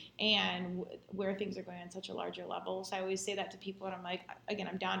system and where things are going on such a larger level. So I always say that to people, and I'm like, again,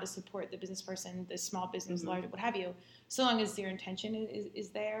 I'm down to support the business person, the small business, large, what have you, so long as their intention is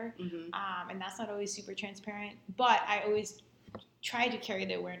there. And that's not always super transparent, but I always try to carry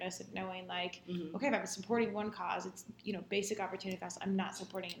the awareness of knowing, like, okay, if I'm supporting one cause, it's, you know, basic opportunity cost, I'm not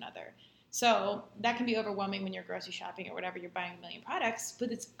supporting another. So that can be overwhelming when you're grocery shopping or whatever, you're buying a million products,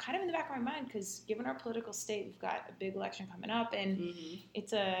 but it's kind of in the back of my mind because given our political state, we've got a big election coming up, and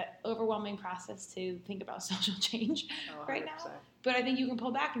it's a overwhelming process to think about social change right now. But I think you can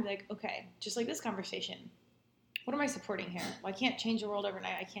pull back and be like, okay, just like this conversation, what am I supporting here? Well, I can't change the world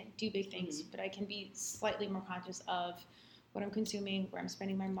overnight. I can't do big things, but I can be slightly more conscious of what I'm consuming, where I'm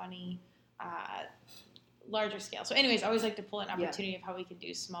spending my money, larger scale. So anyways, I always like to pull an opportunity of how we can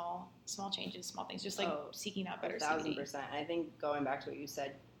do small changes, small things, just like seeking out better CBD. 1,000%. I think going back to what you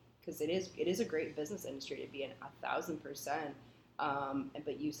said, because it is a great business industry to be in 1,000%.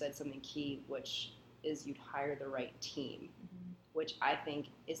 But you said something key, which is you'd hire the right team, which I think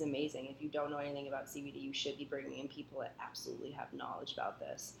is amazing. If you don't know anything about CBD, you should be bringing in people that absolutely have knowledge about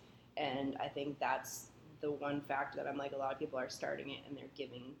this. And I think that's the one factor that I'm like, a lot of people are starting it and they're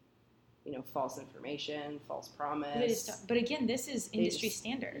giving, false information, false promise. But again, this is industry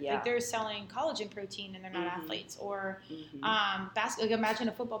standard. Yeah. Like, they're selling collagen protein and they're not athletes. Or like, imagine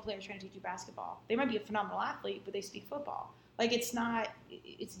a football player trying to teach you basketball. They might be a phenomenal athlete, but they speak football. Like, it's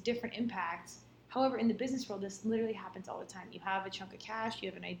a different impact. However, in the business world, this literally happens all the time. You have a chunk of cash, you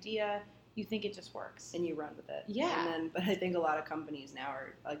have an idea, you think it just works. And you run with it. Yeah. But I think a lot of companies now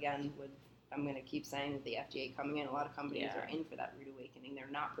are, again, I'm going to keep saying, with the FDA coming in, a lot of companies are in for that rude awakening. They're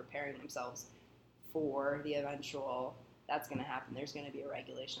not preparing themselves for the eventual, that's going to happen. There's going to be a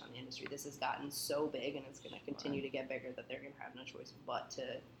regulation on the industry. This has gotten so big, and it's going to continue to get bigger, that they're going to have no choice but to,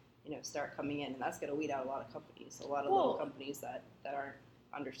 start coming in. And that's going to weed out a lot of companies, a lot of little companies that aren't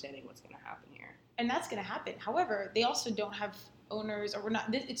understanding what's going to happen here. And that's going to happen. However, they also don't have owners, or we're not.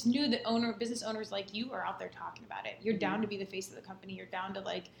 It's new that business owners like you are out there talking about it. You're down to be the face of the company. You're down to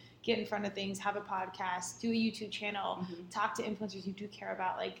like get in front of things, have a podcast, do a YouTube channel, talk to influencers you do care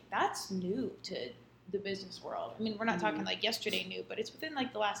about. Like, that's new to the business world. I mean, we're not talking like yesterday new, but it's within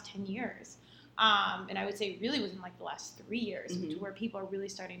like the last 10 years. And I would say really within like the last 3 years, to where people are really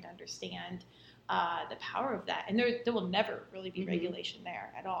starting to understand the power of that. And there will never really be regulation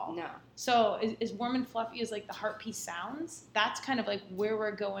there at all. No. So as warm and fluffy as like the heart piece sounds, that's kind of like where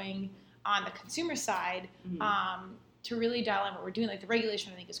we're going on the consumer side, to really dial in what we're doing. Like, the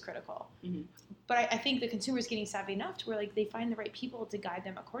regulation, I think, is critical. But I think the consumer is getting savvy enough to where like they find the right people to guide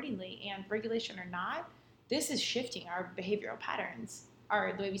them accordingly. And regulation or not, this is shifting our behavioral patterns,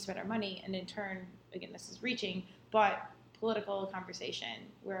 the way we spend our money, and in turn, again, this is reaching, but political conversation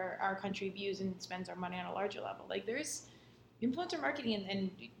where our country views and spends our money on a larger level. Like, there's influencer marketing and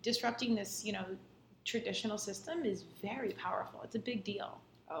disrupting this, traditional system is very powerful. It's a big deal.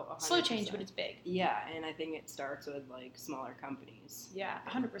 Oh, 100%. Slow change, but it's big. Yeah, and I think it starts with like smaller companies. Yeah,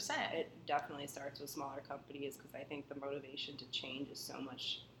 100%. It definitely starts with smaller companies, because I think the motivation to change is so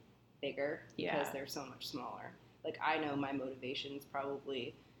much bigger because they're so much smaller. Like, I know my motivation is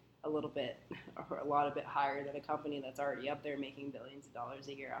probably a little bit or a lot higher than a company that's already up there making billions of dollars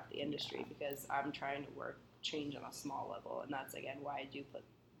a year off the industry, because I'm trying to change on a small level. And that's, again, why I do put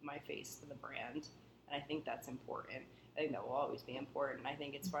my face to the brand. And I think that's important. I think that will always be important. I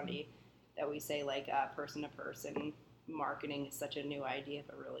think it's funny that we say, like, person-to-person marketing is such a new idea,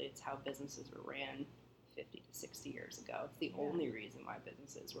 but really it's how businesses were ran 50 to 60 years ago. It's the only reason why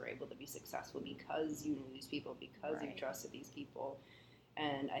businesses were able to be successful, because you knew these people, because you trusted these people.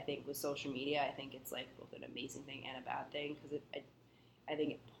 And I think with social media, I think it's like both an amazing thing and a bad thing, because I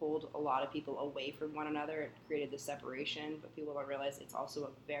think it pulled a lot of people away from one another. It created this separation, but people don't realize it's also a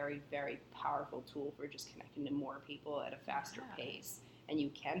very, very powerful tool for just connecting to more people at a faster pace. And you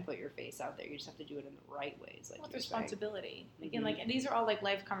can put your face out there. You just have to do it in the right ways. Like, with responsibility. Again, like, and these are all like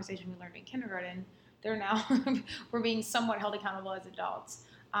life conversations we learned in kindergarten. They're now we're being somewhat held accountable as adults,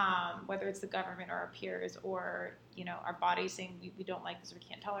 whether it's the government or our peers or our bodies saying we don't like this or we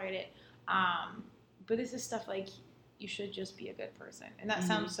can't tolerate it. But this is stuff like, you should just be a good person. And that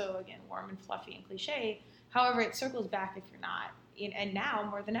sounds so, again, warm and fluffy and cliche. However, it circles back if you're not. And now,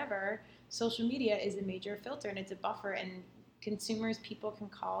 more than ever, social media is a major filter, and it's a buffer. And people can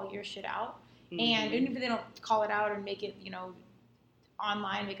call your shit out. And even if they don't call it out or make it,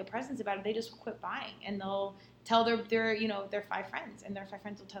 online, make a presence about it, they just quit buying. And they'll tell their 5 friends. And their 5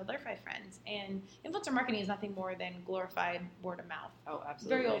 friends will tell their 5 friends. And influencer marketing is nothing more than glorified word of mouth. Oh,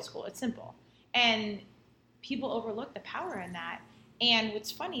 absolutely. Very old school. It's simple. And people overlook the power in that. And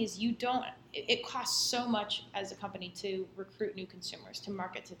what's funny is it costs so much as a company to recruit new consumers, to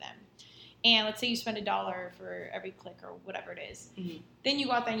market to them. And let's say you spend $1 for every click or whatever it is. Then you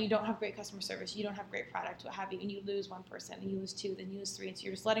go out there and you don't have great customer service, you don't have great product, what have you, and you lose 1 person, and you lose 2, then you lose 3, and so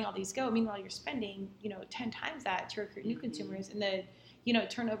you're just letting all these go. Meanwhile, you're spending, 10 times that to recruit new consumers, and the,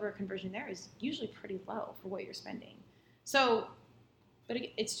 turnover conversion there is usually pretty low for what you're spending. So, but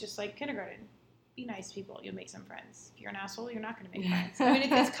it's just like kindergarten. Be nice to people, you'll make some friends. If you're an asshole, you're not going to make friends. I mean,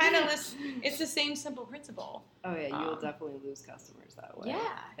 it's kind of this, it's the same simple principle. Oh yeah, you will definitely lose customers that way.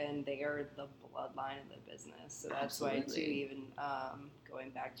 Yeah. And they are the bloodline of the business. So that's why, too, even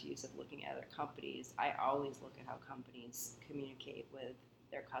going back to you said looking at other companies, I always look at how companies communicate with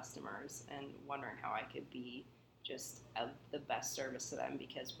their customers and wondering how I could be just the best service to them,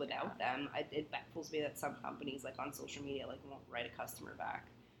 because without them, it baffles me that some companies, like on social media, like won't write a customer back.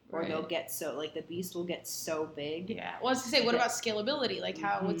 or they'll get so, like, the beast will get so big. Yeah. Well, I was going to say, what about scalability? Like,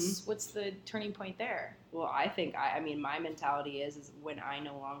 how, what's the turning point there? Well, I think, I mean, my mentality is when I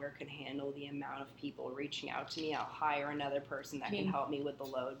no longer can handle the amount of people reaching out to me, I'll hire another person that can help me with the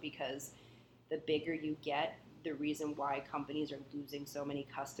load, because the bigger you get, the reason why companies are losing so many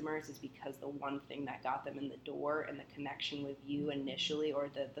customers is because the one thing that got them in the door and the connection with you initially, or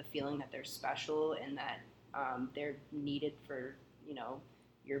the feeling that they're special and that they're needed for, you know,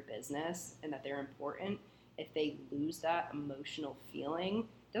 your business and that they're important, if they lose that emotional feeling,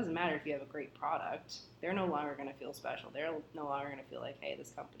 it doesn't matter if you have a great product, they're no longer going to feel special. They're no longer going to feel like, hey,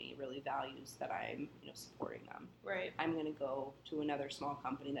 this company really values that I'm, you know, supporting them. Right. I'm going to go to another small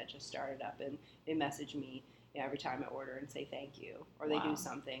company that just started up and they message me every time I order and say thank you, or they do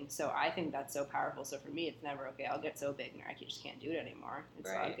something. So I think that's so powerful. So for me, it's never, okay, I'll get so big and I just can't do it anymore. It's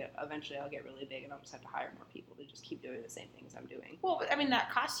eventually I'll get really big and I'll just have to hire more people to just keep doing the same things I'm doing. Well, I mean,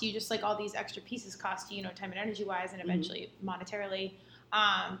 that costs you, just like all these extra pieces cost you, you know, time and energy wise, and eventually monetarily.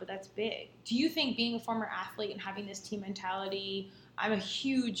 But that's big. Do you think, being a former athlete and having this team mentality, I'm a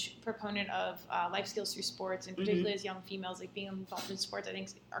huge proponent of life skills through sports, and particularly as young females, like being involved in sports, I think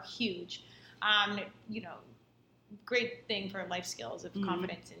are huge. You know, great thing for life skills of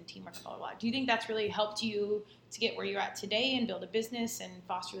confidence and teamwork and blah, blah, blah. Do you think that's really helped you to get where you're at today and build a business and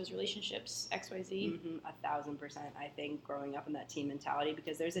foster those relationships, XYZ? 1,000%. I think growing up in that team mentality,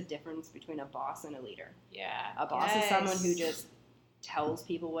 because there's a difference between a boss and a leader. Yeah. A boss is someone who just tells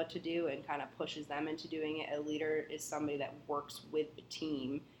people what to do and kind of pushes them into doing it. A leader is somebody that works with the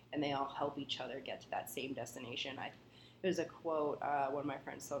team and they all help each other get to that same destination. There's a quote one of my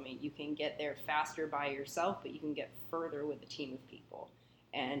friends told me, you can get there faster by yourself, but you can get further with a team of people.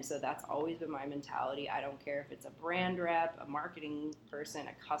 And so that's always been my mentality. I don't care if it's a brand rep, a marketing person,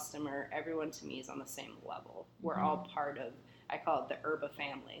 a customer, everyone to me is on the same level. We're all part of, I call it the Herba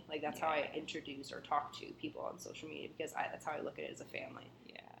family. Like, that's how I introduce or talk to people on social media, because that's how I look at it as a family.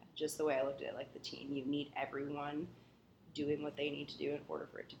 Yeah. Just the way I looked at it, like the team. You need everyone doing what they need to do in order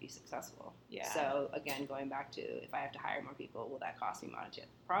for it to be successful. Yeah. So again, going back to, if I have to hire more people, will that cost me money?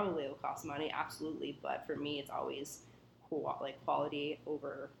 Probably it will cost money, absolutely. But for me, it's always quality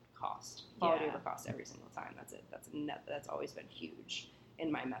over cost. Quality over cost every single time. That's it. That's always been huge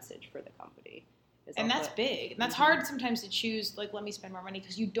in my message for the company. And that's big. And that's hard sometimes to choose, like, let me spend more money,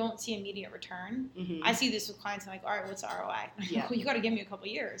 because you don't see immediate return. I see this with clients, I'm like, all right, what's the ROI? Yeah. Well, you got to give me a couple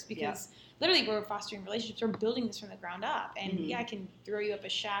years, because literally we're fostering relationships. We're building this from the ground up. And I can throw you up a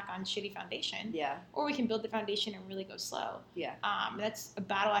shack on shitty foundation. Yeah. Or we can build the foundation and really go slow. Yeah. That's a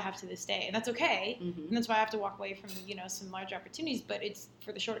battle I have to this day. And that's okay. And that's why I have to walk away from, you know, some large opportunities, but it's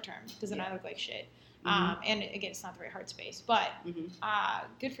for the short term, because then I look like shit. And again, it's not the right heart space, but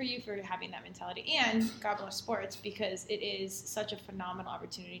good for you for having that mentality, and God bless sports, because it is such a phenomenal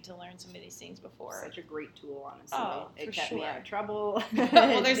opportunity to learn some of these things before. Such a great tool, honestly. Oh, it kept me out of trouble.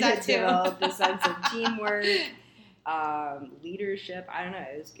 Well, there's that too. Developed a sense of teamwork, leadership. I don't know.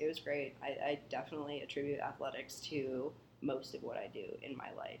 It was great. I definitely attribute athletics to most of what I do in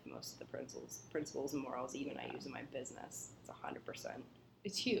my life. Most of the principles and morals, even I use in my business. It's 100%.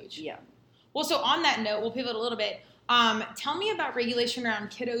 It's huge. Yeah. Well, so on that note, we'll pivot a little bit. Tell me about regulation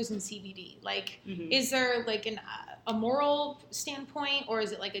around kiddos and CBD. Like, is there like a moral standpoint, or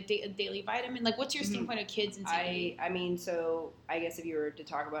is it like a daily vitamin? Like, what's your standpoint of kids and CBD? I mean, so I guess if you were to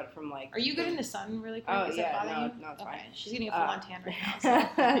talk about it from like... Are you good in the sun really quick? Oh, is yeah, that no, it's fine. She's getting a full-on tan right now. So.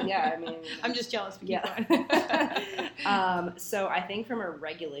 Yeah, I mean... I'm just jealous. But yeah. So I think from a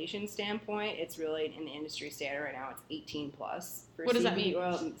regulation standpoint, it's really in the industry standard right now, it's 18 plus for what CBD does that mean?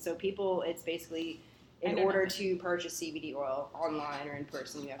 oil. So people, it's basically... In order to purchase CBD oil online or in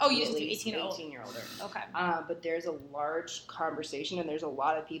person, you have to be at least 18 or older. Okay. But there's a large conversation, and there's a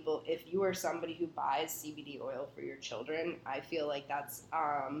lot of people. If you are somebody who buys CBD oil for your children, I feel like that's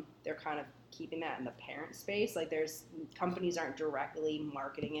they're kind of keeping that in the parent space. Like, there's companies aren't directly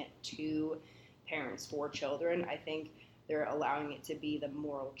marketing it to parents for children. I think they're allowing it to be the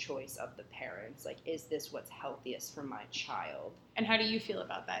moral choice of the parents. Like, is this what's healthiest for my child? And how do you feel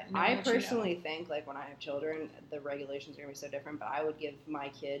about that? I personally think, like, when I have children, the regulations are going to be so different, but I would give my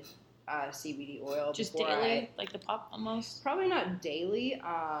kid CBD oil. Just daily? Like the pop almost? Probably not daily.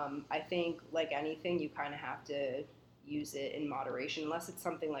 I think, like anything, you kind of have to use it in moderation, unless it's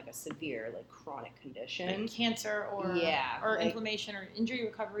something like a severe, like, chronic condition. Like cancer or like, inflammation or injury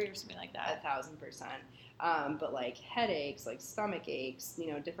recovery or something like that. 1,000%. But like headaches, like stomach aches, you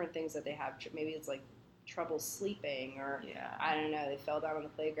know, different things that they have. Maybe it's like trouble sleeping, or I don't know, they fell down on the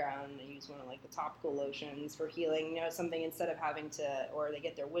playground and they use one of like the topical lotions for healing, you know, something, instead of having to, or they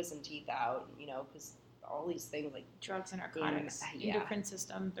get their wisdom teeth out, you know, because all these things like drugs and narcotics, endocrine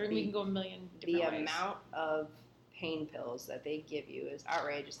system. We can go a million different ways. The amount of pain pills that they give you is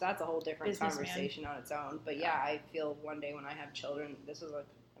outrageous. That's a whole different conversation on its own. But yeah, I feel one day when I have children, this is a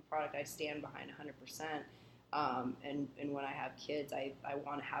product I stand behind 100%. And when I have kids, I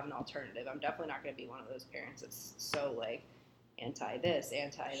want to have an alternative. I'm definitely not going to be one of those parents that's so like anti this,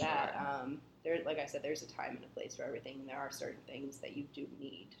 anti that. There, like I said, there's a time and a place for everything. There are certain things that you do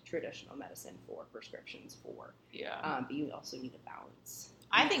need traditional medicine for, prescriptions for. Yeah. But you also need a balance.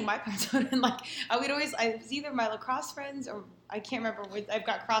 I think my parents would have been like, I was either my lacrosse friends or I can't remember. I've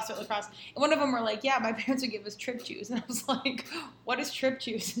got CrossFit lacrosse. And one of them were like, yeah, my parents would give us trip juice. And I was like, what is trip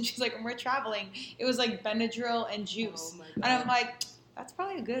juice? And she's like, when we're traveling, it was like Benadryl and juice. Oh and I'm like, that's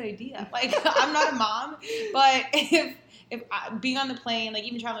probably a good idea. Like, I'm not a mom, but if being on the plane, like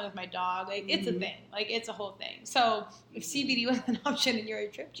even traveling with my dog, like it's a thing. Like it's a whole thing. So if CBD was an option and you're a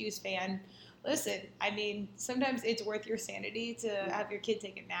trip juice fan, listen, I mean, sometimes it's worth your sanity to have your kid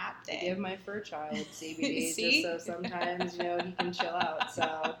take a nap. I give my fur child CBD just so sometimes, you know, he can chill out.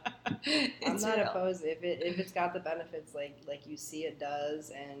 So I'm not opposed if it's got the benefits like you see it does,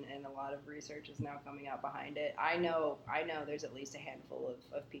 and a lot of research is now coming out behind it. I know there's at least a handful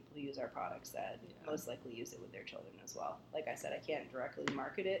of people who use our products that most likely use it with their children as well. Like I said, I can't directly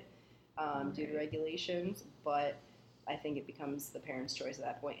market it due to regulations, but I think it becomes the parent's choice at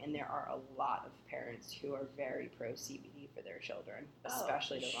that point, and there are a lot of parents who are very pro CBD for their children,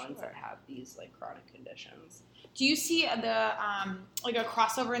 especially the ones that have these like chronic conditions. Do you see the like a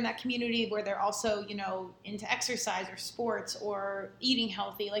crossover in that community where they're also, you know, into exercise or sports or eating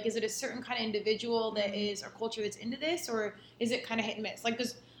healthy? Like, is it a certain kind of individual that is, or culture that's into this, or is it kind of hit and miss? Like,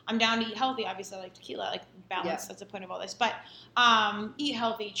 because I'm down to eat healthy. Obviously, I like tequila, like balance. That's the point of all this. But eat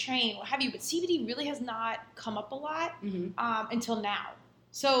healthy, train, what have you. But CBD really has not come up a lot until now.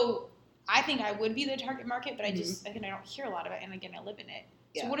 So I think I would be the target market, but I don't hear a lot of it. And again, I live in it.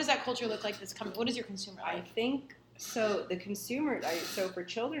 So what does that culture look like that's coming? What is your consumer like? I think, so the consumer, so for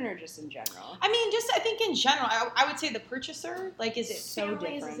children or just in general? I mean, I think in general, I would say the purchaser, like, is it so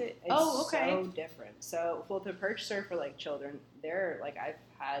families? Different? Is it, it's so different. So, well, the purchaser for, like, children, they're, like,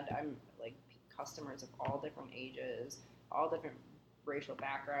 I'm, like, customers of all different ages, all different racial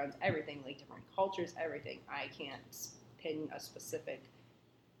backgrounds, everything, like, different cultures, everything. I can't pin a specific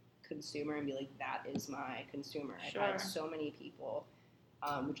consumer and be like, that is my consumer. I've had so many people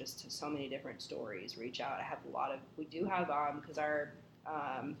just so many different stories reach out. We do have, because our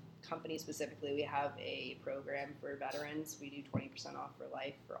company specifically, we have a program for veterans. We do 20% off for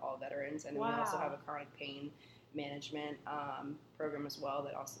life for all veterans. And then we also have a chronic pain management program as well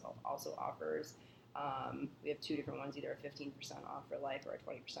that also offers. We have two different ones, either a 15% off for life or a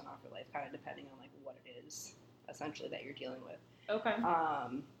 20% off for life, kind of depending on like what it is essentially that you're dealing with. Okay.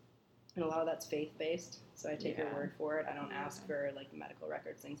 And a lot of that's faith-based, so I take your word for it. I don't ask for, like, medical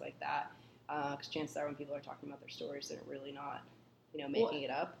records, things like that, because chances are when people are talking about their stories, they're really not, you know, making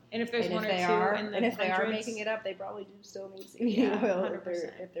it up. And if there's one or two and if they are making it up, they probably do still need CBD oil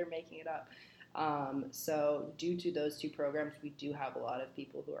if they're making it up. So due to those two programs, we do have a lot of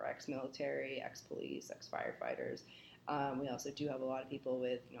people who are ex-military, ex-police, ex-firefighters. We also do have a lot of people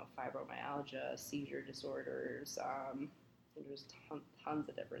with, you know, fibromyalgia, seizure disorders. There's tons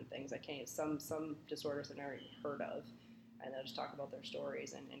of different things. Some disorders I've never even heard of, and they'll just talk about their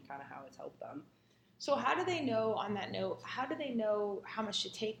stories and kind of how it's helped them. So how do they know, on that note, how do they know how much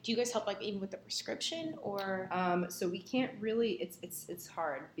to take? Do you guys help, like, even with the prescription, or? So we can't really, it's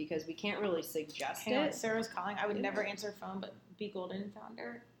hard because we can't really suggest it. Sarah's calling. I would never answer a phone, but Be Golden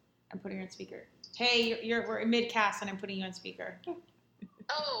founder. I'm putting her on speaker. Hey, we're mid-cast and I'm putting you on speaker.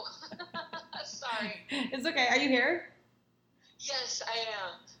 Oh, sorry. It's okay. Are you here? Yes, I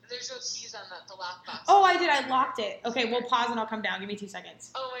am. There's no keys on the lockbox. Oh, I did. I locked it. Okay, we'll pause and I'll come down. Give me 2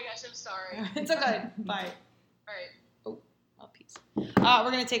 seconds. Oh my gosh, I'm sorry. It's okay. Bye. All right. Oh, peace.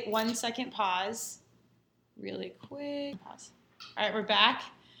 We're going to take 1 second pause. Really quick. Pause. All right, we're back.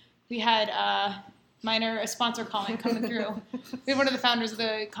 We had a sponsor calling coming through. We have one of the founders of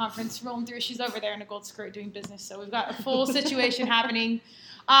the conference rolling through. She's over there in a gold skirt doing business. So we've got a full situation happening.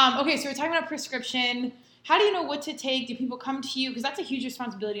 Okay, so we're talking about prescription. How do you know what to take? Do people come to you? Because that's a huge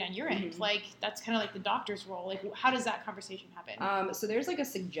responsibility on your end. Like, that's kind of like the doctor's role. Like, how does that conversation happen? So there's, like, a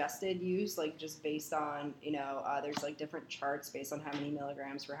suggested use, like, just based on, you know, there's, like, different charts based on how many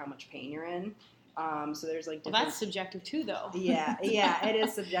milligrams for how much pain you're in. So there's, like, different... Well, that's subjective, too, though. Yeah, it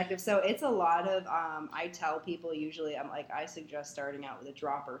is subjective. So it's a lot of, I tell people usually, I suggest starting out with a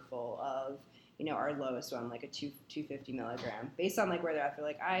dropper full of, our lowest one, like a 250 milligram, based on like where they're at. They're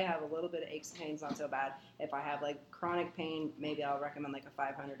like, I have a little bit of aches and pains, not so bad. If I have like chronic pain, maybe I'll recommend like a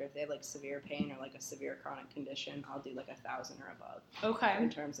 500. If they have like severe pain or like a severe chronic condition, I'll do like 1,000 or above. Okay. In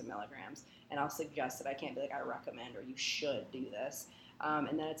terms of milligrams, and I'll suggest that I can't be like I recommend or you should do this.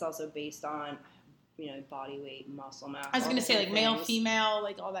 And then it's also based on body weight, muscle mass. I was going to say like male, female,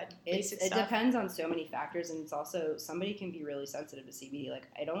 like all that basic stuff. It depends on so many factors, and it's also somebody can be really sensitive to CBD. Like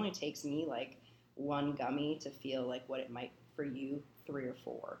it only takes me like one gummy to feel like what it might for you 3 or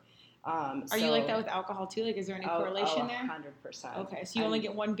 4. Are you like that with alcohol too? Like, is there any correlation there? 100%. Okay, so you only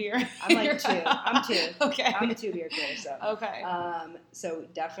get one beer. I'm like 2. I'm 2. Okay. I'm a 2 beer killer. So okay. So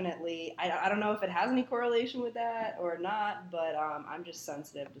definitely, I don't know if it has any correlation with that or not, but I'm just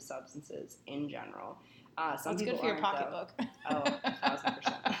sensitive to substances in general. That's good for your pocketbook. Oh,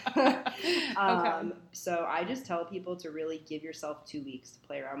 1,000%. So I just tell people to really give yourself 2 weeks to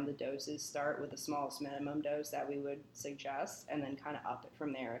play around with the doses. Start with the smallest minimum dose that we would suggest, and then kind of up it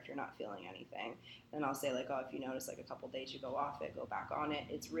from there if you're not feeling anything. Then I'll say like, if you notice like a couple days you go off it, go back on it.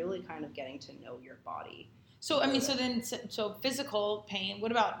 It's really kind of getting to know your body. So so physical pain. What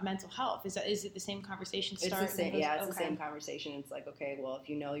about mental health? Is it the same conversation? It's the same. It's the same conversation. It's like, okay, well, if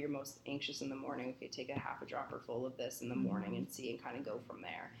you know you're most anxious in the morning, okay, take a half a dropper full of this in the morning and see, and kind of go from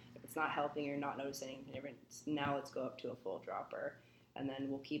there. If it's not helping, or you're not noticing anything different, now let's go up to a full dropper, and then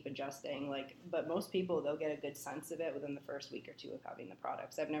we'll keep adjusting. But most people, they'll get a good sense of it within the first week or 2 of having the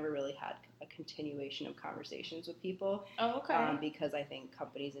products. I've never really had a continuation of conversations with people. Oh, okay. Because I think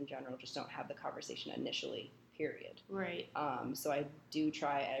companies in general just don't have the conversation initially, period. Right. So I do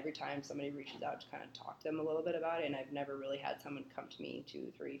try every time somebody reaches out to kind of talk to them a little bit about it, and I've never really had someone come to me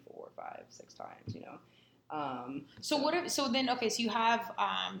 2, 3, 4, 5, 6 times, So you have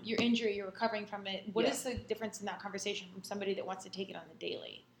your injury, you're recovering from it. What is the difference in that conversation from somebody that wants to take it on the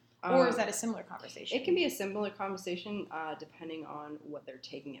daily? Or is that a similar conversation? It can be a similar conversation depending on what they're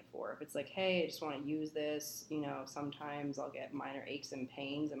taking it for. If it's like, hey, I just want to use this, sometimes I'll get minor aches and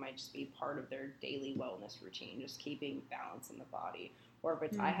pains. It might just be part of their daily wellness routine, just keeping balance in the body. Or if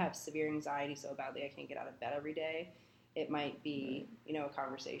it's, I have severe anxiety so badly I can't get out of bed every day, it might be, a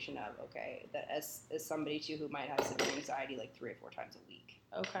conversation of, okay, that as somebody too who might have severe anxiety like 3 or 4 times a week.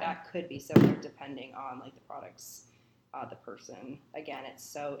 Okay. That could be similar depending on like the products. The person. Again, it's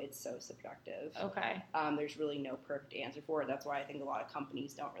so subjective. Okay. There's really no perfect answer for it. That's why I think a lot of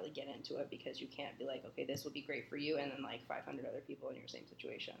companies don't really get into it, because you can't be like, okay, this will be great for you, and then like 500 other people in your same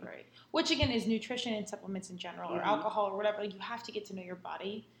situation. Right. Which again is nutrition and supplements in general, or alcohol or whatever. You have to get to know your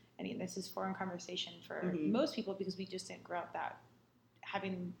body. I mean, this is foreign conversation for most people because we just didn't grow up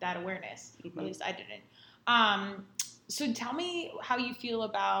having that awareness. Or at least I didn't. So tell me how you feel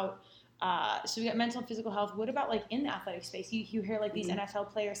about. So we got mental and physical health. What about like in the athletic space? You hear like these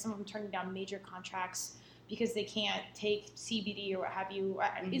NFL players, some of them turning down major contracts because they can't take CBD or what have you.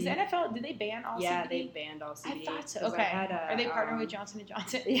 Is the NFL, did they ban all CBD? Yeah, they banned all CBD. I thought so. Okay. Are they partnering with Johnson &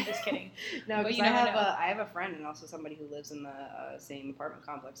 Johnson? Yeah. Just kidding. No, because I have a friend and also somebody who lives in the same apartment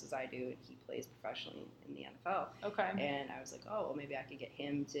complex as I do, and he plays professionally in the NFL. Okay. And I was like, oh, well, maybe I could get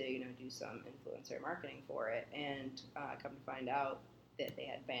him to, do some influencer marketing for it. And come to find out that they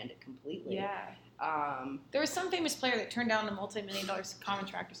had banned it completely. Yeah. There was some famous player that turned down a multi-million-dollar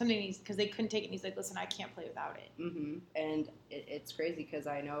contract or something because they couldn't take it, and he's like, listen, I can't play without it. And it's crazy because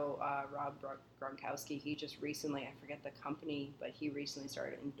I know Rob Gronkowski, he just recently, I forget the company, but he recently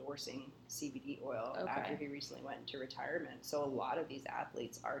started endorsing CBD oil after he recently went into retirement. So a lot of these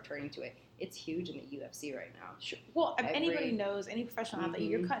athletes are turning to it. It's huge in the UFC right now. Sure. Well, anybody knows, any professional athlete,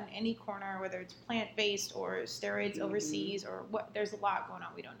 you're cutting any corner, whether it's plant-based or steroids overseas or what. There's a lot going on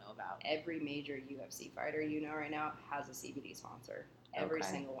we don't know about. Every major UFC fighter right now has a CBD sponsor. Every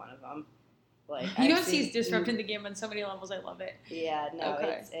single one of them. Like UFC is disrupting the game on so many levels. I love it. Yeah, no,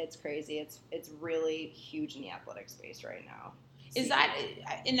 it's crazy. It's really huge in the athletic space right now. Is that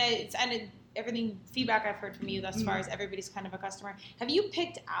everything feedback I've heard from you thus far is everybody's kind of a customer. Have you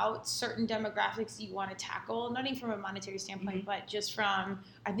picked out certain demographics you want to tackle, not even from a monetary standpoint, but just from,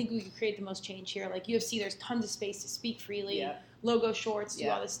 I think we could create the most change here. Like UFC, there's tons of space to speak freely, logo shorts, do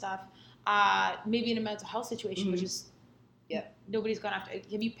all this stuff. Maybe in a mental health situation, which is nobody's gone after.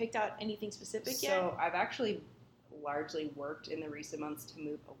 Have you picked out anything specific yet? So I've actually largely worked in the recent months to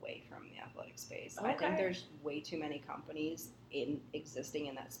move away from the athletic space. I think there's way too many companies existing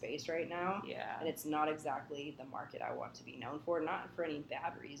in that space right now. Yeah. And it's not exactly the market I want to be known for, not for any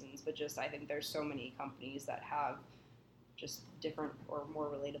bad reasons, but just I think there's so many companies that have just different or more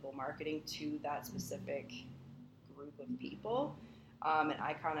relatable marketing to that specific group of people. And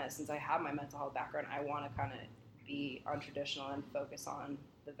I kind of, since I have my mental health background, I want to kind of be untraditional and focus on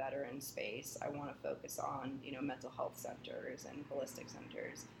the veteran space. I want to focus on, mental health centers and holistic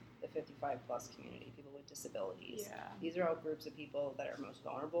centers, the 55 plus community, people with disabilities. Yeah. These are all groups of people that are most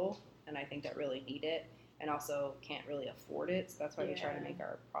vulnerable, and I think that really need it and also can't really afford it. So that's why we try to make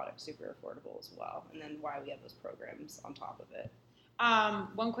our product super affordable as well. And then why we have those programs on top of it.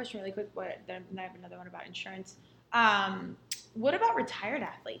 One question really quick, then I have another one about insurance. What about retired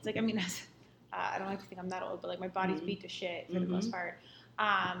athletes? Like, I mean, I don't like to think I'm that old, but like my body's beat to shit for the most part.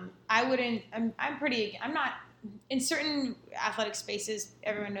 I'm not, in certain athletic spaces,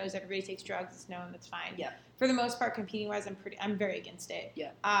 everyone knows everybody takes drugs, it's known, that's fine. Yeah. For the most part, competing wise, I'm very against it. Yeah.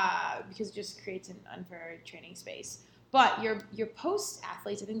 Because it just creates an unfair training space. But your post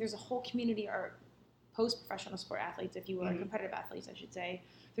athletes, I think there's a whole community, or post-professional sport athletes, if you will, or competitive athletes, I should say.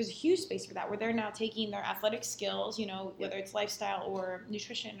 There's a huge space for that, where they're now taking their athletic skills, whether it's lifestyle or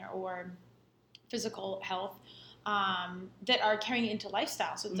nutrition or physical health, that are carrying it into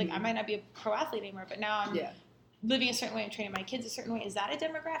lifestyle. So it's like, I might not be a pro athlete anymore, but now I'm living a certain way, I'm training my kids a certain way. Is that a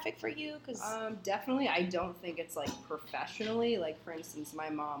demographic for you? Definitely. I don't think it's like professionally. Like, for instance, my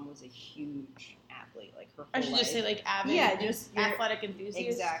mom was a huge athlete, like her whole I should just say like avid, just athletic enthusiast.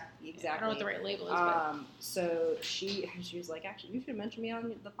 Exactly. I don't know what the right label is. So she was like, actually, you should mention me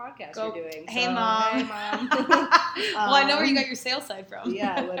on the podcast you're doing. Hey, so, Mom. Hey, Mom. Well, I know where you got your sales side from.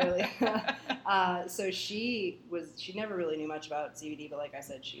 Yeah, literally. So she never really knew much about CBD, but like I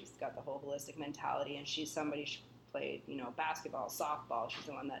said, she's got the whole holistic mentality, and she's somebody played, basketball, softball. She's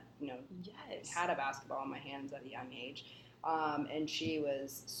the one that, had a basketball in my hands at a young age. And she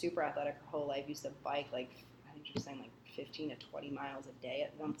was super athletic her whole life, used to bike, like, I think she was saying like 15 to 20 miles a day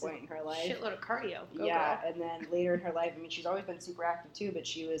at one point in her life. Shitload of cardio. Go girl. And then later in her life, I mean, she's always been super active too, but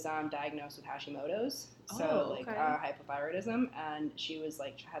she was diagnosed with Hashimoto's, hypothyroidism, and she was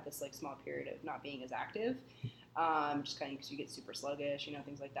like, had this like small period of not being as active, just kind of because you get super sluggish,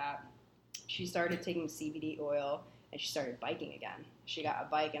 things like that. She started taking CBD oil, and she started biking again. She got a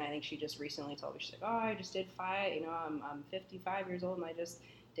bike, and I think she just recently told me, she's like, I just did I'm 55 years old, and I just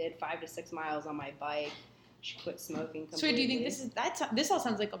did 5 to 6 miles on my bike. She quit smoking completely. So do you think this all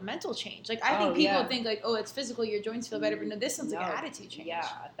sounds like a mental change? Like, I think people think like, oh, it's physical, your joints feel better, but no, this sounds like an attitude change. Yeah,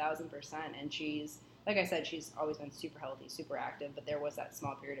 1,000%. And she's, like I said, she's always been super healthy, super active, but there was that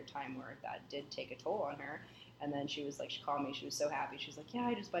small period of time where that did take a toll on her. And then she was like, she called me, she was so happy. She was like, yeah,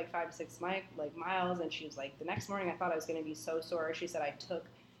 I just biked 5 to 6 miles. And she was like, the next morning I thought I was going to be so sore. She said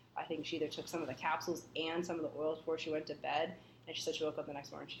I think she either took some of the capsules and some of the oils before she went to bed. And she said she woke up the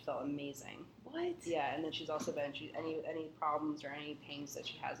next morning, she felt amazing. What? Yeah, and then she's also been, any problems or any pains that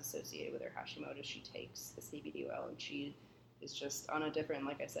she has associated with her Hashimoto, she takes the CBD oil, and she is just on a different,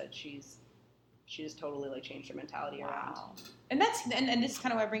 like I said, she just totally like changed her mentality around. And that's and this is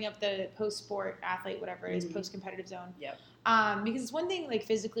kind of why I bring up the post-sport athlete, whatever it is, post-competitive zone. Yep. Because it's one thing like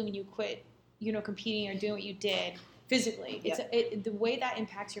physically when you quit, competing or doing what you did physically. It's the way that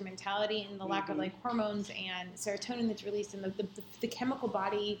impacts your mentality and the lack of like hormones and serotonin that's released and the chemical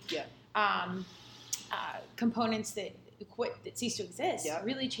body components that cease to exist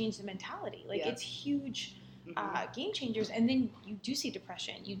really change the mentality. Like it's huge. Game changers, and then you do see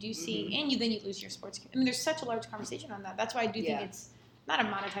depression, you do see, and then you lose your sports. I mean, there's such a large conversation on that. That's why I do think it's not a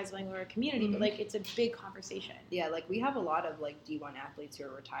monetizable or a community, but like it's a big conversation. Yeah, like we have a lot of like D1 athletes who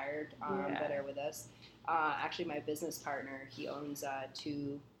are retired that are with us. Actually, my business partner, he owns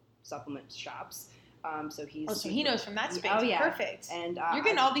 2 supplement shops. So he knows from that space. Oh yeah, perfect. And you're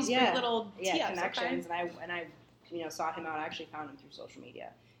getting all these great little connections, okay. and I sought him out. I actually found him through social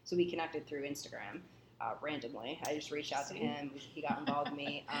media. So we connected through Instagram. Randomly. I just reached out to him. He got involved with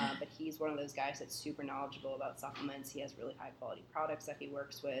me. But he's one of those guys that's super knowledgeable about supplements. He has really high quality products that he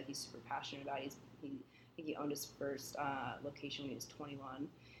works with. He's super passionate about it. I think he owned his first location when he was 21.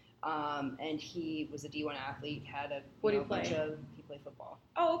 And he was a D1 athlete. Had a he played football.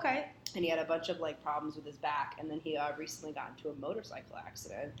 Oh, okay. And he had a bunch of like problems with his back. And then he recently got into a motorcycle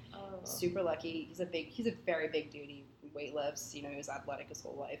accident. Oh. Super lucky. He's a very big dude. He weightlifts. He was athletic his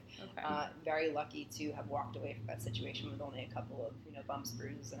whole life. Okay. Very lucky to have walked away from that situation with only a couple of bumps,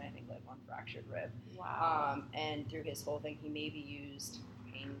 bruises, and I think like 1 fractured rib. Wow. And through his whole thing, he maybe used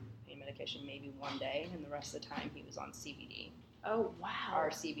pain medication maybe 1 day, and the rest of the time he was on CBD. Oh wow.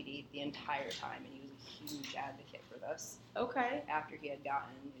 Our CBD the entire time, and he was a huge advocate for this. Okay. After he had gotten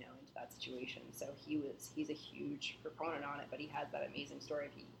into that situation, so he's a huge proponent on it. But he has that amazing story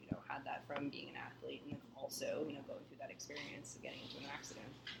of he had that from being an athlete, and then also going through that experience of getting into an accident.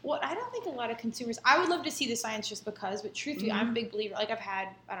 Well, I don't think a lot of consumers. I would love to see the science just because, but truthfully, I'm a big believer. Like I've had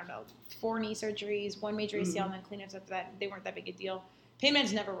 4 knee surgeries, 1 major ACL, and then cleanups after that. They weren't that big a deal. Pain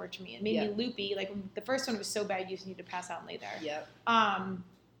meds never worked for me. It made Yeah. me loopy. Like the first one was so bad, you just need to pass out and lay there. Yep.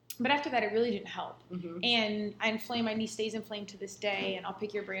 But after that, it really didn't help. Mm-hmm. And my knee stays inflamed to this day. And I'll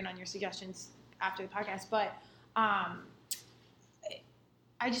pick your brain on your suggestions after the podcast. But I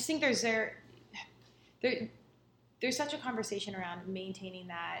just think there's such a conversation around maintaining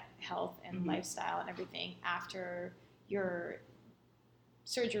that health and Mm-hmm. lifestyle and everything after your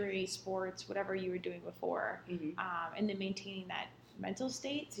surgery, sports, whatever you were doing before, Mm-hmm. and then maintaining that mental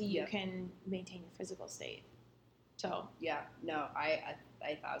state so you Yep. can maintain your physical state. So Yeah, no, I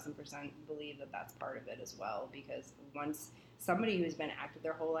 1,000% believe that that's part of it as well, because once somebody who's been active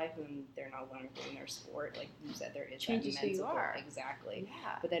their whole life and they're no longer doing their sport, like you said, there is Changes that who you mental are. exactly.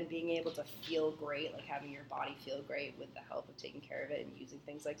 yeah, But then being able to feel great, like having your body feel great with the help of taking care of it and using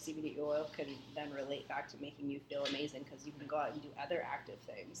things like CBD oil can then relate back to making you feel amazing, because you can go out and do other active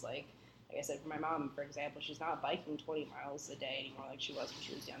things. Like I said, for my mom, for example, she's not biking 20 miles a day anymore like she was when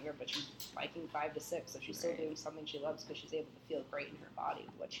she was younger, but she's biking 5 to 6, so she's still doing something she loves because she's able to feel great in her body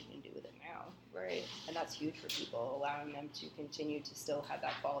with what she can do with it now. right. And that's huge for people, allowing them to continue to still have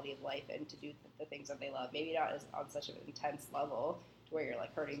that quality of life and to do the things that they love. Maybe not as on such an intense level to where you're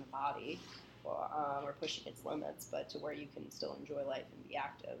like hurting the body or pushing its limits, but to where you can still enjoy life and be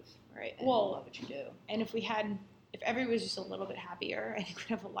active, right? And love what you do. And if everyone was just a little bit happier, I think we'd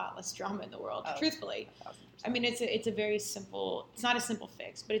have a lot less drama in the world. Oh, Truthfully, 1,000%. I mean, it's a very simple. It's not a simple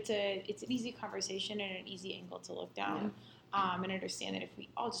fix, but it's an easy conversation and an easy angle to look down, and understand that if we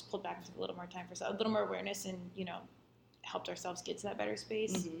all just pulled back and took a little more time for a little more awareness, and helped ourselves get to that better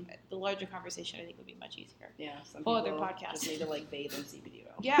space, Mhm. the larger conversation I think would be much easier. Yeah, some Whole people other podcast. just need to like bathe in CBD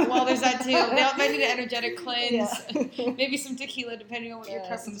oil. Yeah, well, there's that too. They all might need an energetic cleanse, Yeah. maybe some tequila, depending on what your Yeah,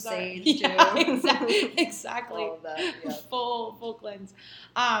 preferences some are. sage, Yeah, too. exactly. All of that, yeah. Full cleanse.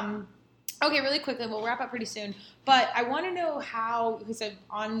 Okay, really quickly, we'll wrap up pretty soon. But I want to know how, because said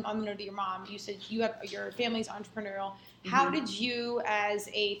on the note of your mom, you said your family's entrepreneurial. How Mhm. did you, as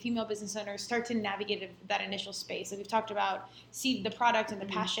a female business owner, start to navigate that initial space? Like we've talked about, see the product and the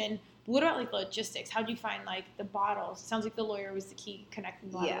Mhm. passion. But what about like logistics? How did you find like the bottles? It sounds like the lawyer was the key connecting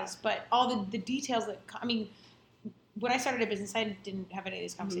a lot of Yeah. this. But all the details that, when I started a business, I didn't have any of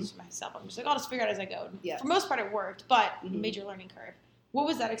these conversations myself. I'm just like, I'll just figure it out as I go. Yeah. For the most part, it worked, but Mhm. major learning curve. What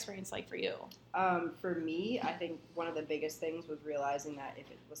was that experience like for you? For me, I think one of the biggest things was realizing that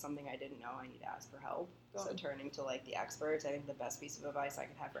if it was something I didn't know, I need to ask for help. So Good. turning to like the experts, I think the best piece of advice I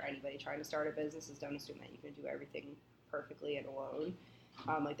could have for anybody trying to start a business is don't assume that you can do everything perfectly and alone.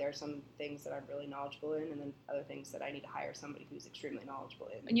 Like there are some things that I'm really knowledgeable in, and then other things that I need to hire somebody who's extremely knowledgeable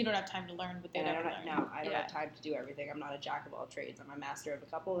in. And you don't have time to learn what they And I never don't learn. I don't have time to do everything. I'm not a jack of all trades. I'm a master of a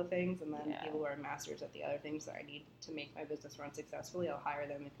couple of things, and then Yeah. people who are masters at the other things that I need to make my business run successfully, I'll hire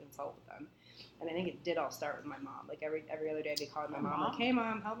them and consult with them. And I think it did all start with my mom. Like every other day I'd be calling my mom, like, "Hey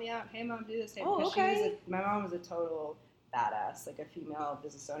mom, help me out. Hey mom, do this." Oh, Because okay. my mom was a total badass, like a female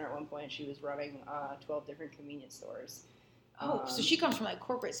business owner. At one point, she was running 12 different convenience stores. So she comes from like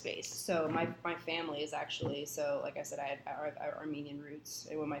corporate space. So my family is actually, so like I said, I have Armenian roots,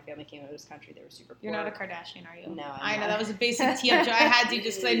 and when my family came into this country, they were super poor. You're not a Kardashian, are you? No, I know not. that was a basic TM. I had to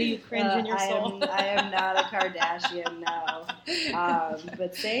just because I knew you cringe in your soul. I am not a Kardashian, no.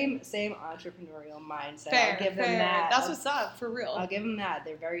 But same entrepreneurial mindset. Fair, I'll give them fair. that. That's what's up, for real. I'll give them that.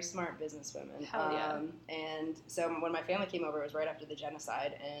 They're very smart businesswomen. Hell yeah. And so when my family came over, it was right after the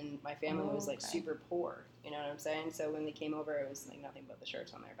genocide, and my family was like okay. super poor. You know what I'm saying? So when they came over, it was like nothing but the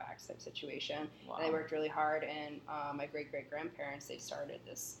shirts on their backs type situation. Wow. And they worked really hard. And my great-great-grandparents, they started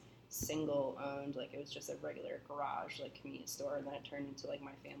this single-owned, like it was just a regular garage, like convenience store. And then it turned into like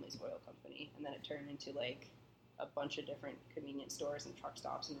my family's oil company. And then it turned into like a bunch of different convenience stores and truck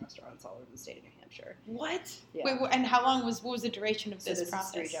stops and restaurants all over the state of New Hampshire. What? Yeah. Wait, and how long what was the duration of So this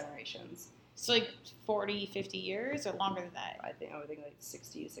process? is 3 generations. So like 40, 50 years or longer than that? I think like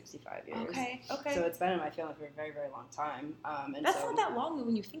 60 to 65 years. Okay. So it's been in my family for a very, very long time. And That's so, not that long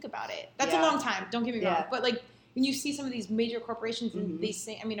when you think about it. That's Yeah. a long time. Don't get me wrong. Yeah. But like when you see some of these major corporations and Mhm. they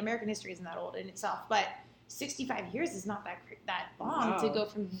say, I mean, American history isn't that old in itself, but 65 years is not that long to No. go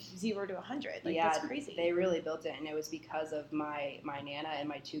from 0 to 100. Like yeah, that's crazy. they really built it, and it was because of my nana and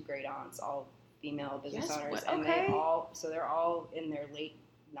my 2 great aunts, all female business Yes, owners, what- and okay. they're all in their late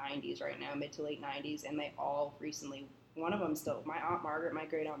 90s right now, mid to late 90s, and they all recently. One of them still, my Aunt Margaret, my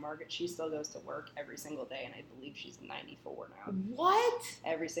great Aunt Margaret, she still goes to work every single day, and I believe she's 94 now. What?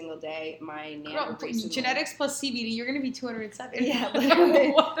 Every single day, my nana Girl, recently. genetics plus CBD, you're going to be 207. Yeah,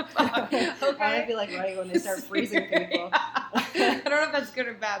 literally. What the fuck? Okay. I feel like running when they start freezing people. I don't know if that's good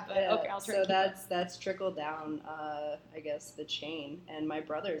or bad, but Yeah, okay, I'll try. so to keep it. that's trickled down, I guess, the chain. And my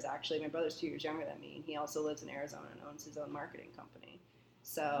brother's 2 years younger than me, and he also lives in Arizona and owns his own marketing company.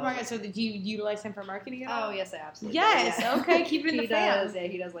 So. Oh my God, so did you utilize him for marketing at all? Oh yes, I absolutely. Yes, do, yeah. okay, keep it in the fam. Does, yeah,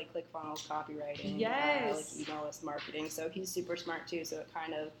 he does like ClickFunnels, copywriting, Yes. like email list marketing. So he's super smart too. So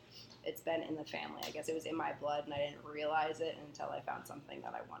it's been in the family. I guess it was in my blood, and I didn't realize it until I found something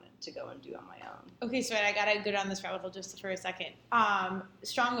that I wanted to go and do on my own. Okay, so I gotta go down this rabbit hole just for a second.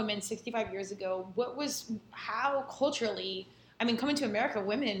 Strong women, 65 years ago. How culturally? I mean, coming to America,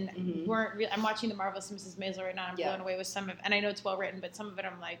 women weren't really. I'm watching The Marvelous Mrs. Maisel right now. I'm blown away with some of, and I know it's well written, but some of it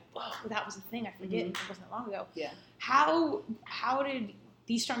I'm like, whoa, that was a thing. I forget. It wasn't that long ago. Yeah. How did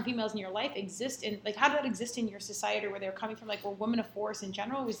these strong females in your life exist how did that exist in your society, where they were coming from? Like, were women a force in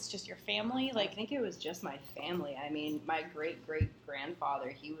general? Was it just your family? I think it was just my family. I mean, my great-great-grandfather,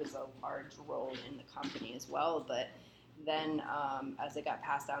 he was a large role in the company as well, but then as it got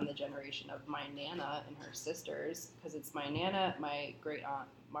passed down the generation of my Nana and her sisters, because it's my Nana, my great-aunt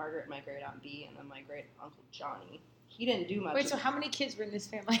Margaret, my great-aunt Bee, and then my great-uncle Johnny. He didn't do much. Wait, so how many kids were in this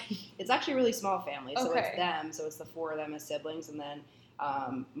family? It's actually a really small family, so Okay. it's them, so it's the four of them as siblings, and then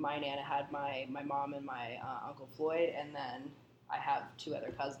my Nana had my mom and my Uncle Floyd, and then I have two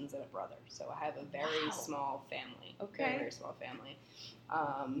other cousins and a brother. So I have a very small family. Okay. Very, very small family.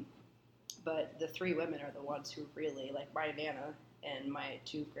 But the three women are the ones who really, like my Nana and my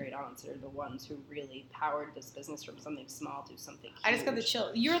two great aunts are the ones who really powered this business from something small to something huge. I just got the chill.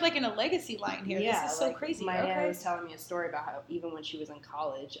 You're like in a legacy line here. Yeah, this is so crazy. My Nana was telling me a story about how even when she was in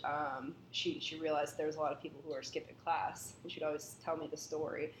college, she realized there was a lot of people who were skipping class, and she'd always tell me the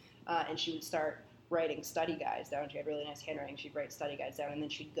story, and she would start writing study guides down. She had really nice handwriting. She'd write study guides down, and then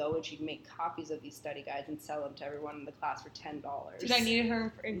she'd go and she'd make copies of these study guides and sell them to everyone in the class for $10. Dude, I needed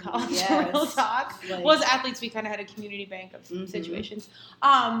her in college. Yes. Real talk. Like, well, as athletes, we kind of had a community bank of situations.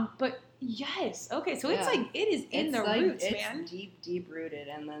 But yes, okay, so it's like it is in the roots, man. It's deep rooted,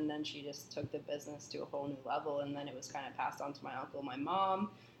 and then she just took the business to a whole new level, and then it was kind of passed on to my uncle, my mom.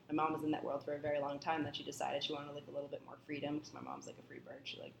 My mom was in that world for a very long time. Then she decided she wanted like a little bit more freedom, because my mom's like a free bird.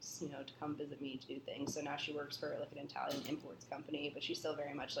 She likes, to come visit me to do things. So now she works for like an Italian imports company, but she still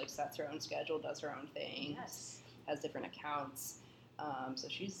very much like sets her own schedule, does her own thing, has different accounts. So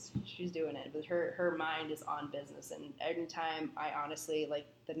she's doing it, but her mind is on business. And anytime, I honestly, like,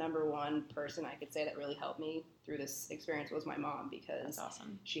 the number one person I could say that really helped me through this experience was my mom, because That's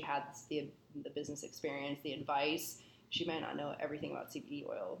awesome. She had the business experience, the advice. She might not know everything about CBD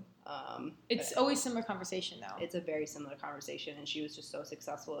oil. It's always similar conversation, though. It's a very similar conversation, and she was just so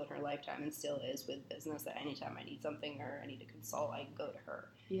successful in her lifetime and still is with business that anytime I need something or I need to consult, I go to her.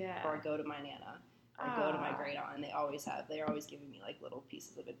 Yeah. Or I go to my Nana. Or I go to my great aunt, and they're always giving me like little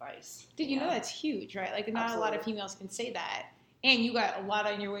pieces of advice. Dude, you know that's huge, right? Like, not a lot of females can say that. And you got a lot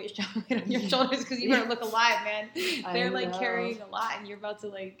on your weight on your shoulders, because you better look alive, man. They're like carrying a lot, and you're about to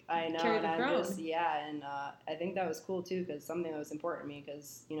like carry the throne. I think that was cool too, because something that was important to me,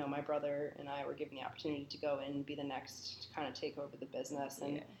 because my brother and I were given the opportunity to go and be the next to kind of take over the business,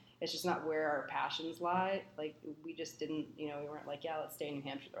 and it's just not where our passions lie. Like, we just didn't, we weren't like, let's stay in New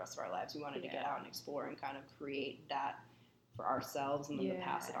Hampshire the rest of our lives. We wanted to get out and explore and kind of create that for ourselves, and then to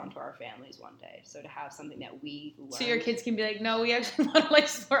pass it on to our families one day. So to have something that we learned. So your kids can be like, no, we actually want to like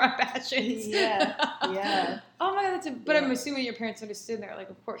explore our passions. Yeah. Oh my God, but I'm assuming your parents understood. They're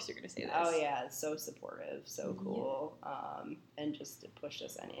like, of course you're going to say this. Oh yeah, it's so supportive, so cool, and just to push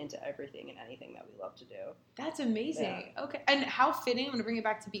us into everything and anything that we love to do. That's amazing. Yeah. Okay, and how fitting. I'm going to bring it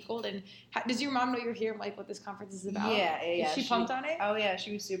back to Be Golden. Does your mom know you're here and like what this conference is about? Yeah. Is she pumped on it? Oh yeah,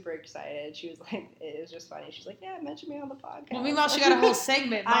 she was super excited. She was like, it was just funny. She's like, yeah, mention me on the podcast. Well, meanwhile, she got a whole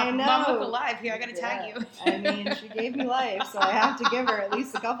segment. Mom, I know. Mom, look alive here. I got to tag you. I mean, she gave me life, so I have to give her at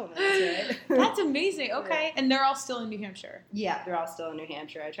least a couple minutes, right? That's amazing. Okay, yeah. And they're all still in New Hampshire. Yeah, they're all still in New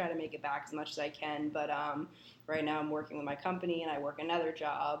Hampshire. I try to make it back as much as I can, but right now I'm working with my company, and I work another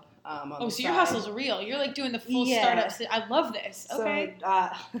job. So your hustle's real. You're like doing the full startup. I love this. Okay.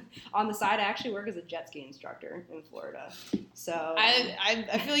 So on the side, I actually work as a jet ski instructor in Florida. So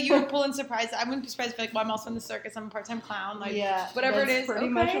I feel like you were pulling surprised. I wouldn't be surprised if like, well, I'm also in the circus. I'm a part-time clown. Like, whatever it is. Pretty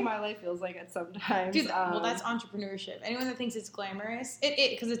much what my life feels like at some times. Dude, well, that's entrepreneurship. Anyone that thinks it's glamorous,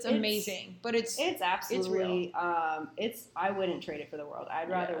 because it's amazing, but it's absolutely, it's real. I wouldn't trade it for the world. I'd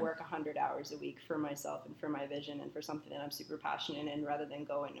rather work 100 hours a week for myself and for my vision and for something that I'm super passionate in, rather than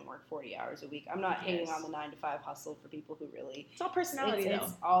go in and work 40 hours a week. I'm not hating on the 9-to-5 hustle for people who really. It's all personality, though.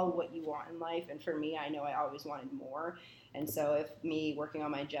 It's all what you want in life, and for me, I know I always wanted more. And so if me working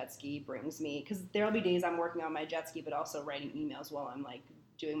on my jet ski brings me, because there'll be days I'm working on my jet ski, but also writing emails while I'm like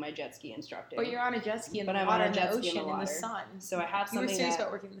doing my jet ski instructing. But you're on a jet ski in the water, in the ocean, in the sun. So I have something. You were serious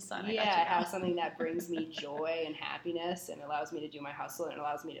about working in the sun. Yeah, I have something that brings me joy and happiness, and allows me to do my hustle, and it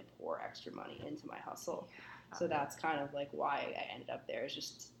allows me to pour extra money into my hustle. So that's kind of like why I ended up there, is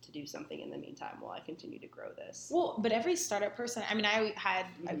just to do something in the meantime while I continue to grow this. Well, but every startup person, I mean,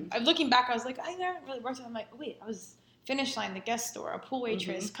 Mm-hmm. I'm looking back, I was like, I haven't really worked with, I'm like, oh, wait, I was Finish Line, the guest store, a pool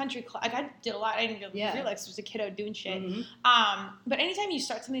waitress, country club. Like, I did a lot. I didn't really realize I was a kiddo doing shit. But anytime you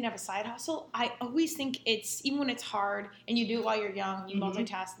start something and have a side hustle, I always think it's, even when it's hard and you do it while you're young, you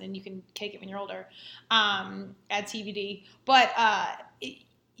multitask, and then you can cake it when you're older, add TBD. But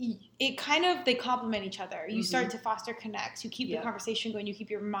it kind of, they complement each other. You start to foster connects. You keep the conversation going. You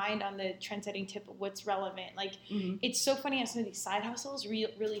keep your mind on the trend-setting tip of what's relevant. Like, it's so funny how some of these side hustles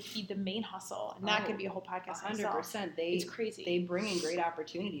really feed the main hustle. And that could be a whole podcast 100%. It's crazy. They bring in great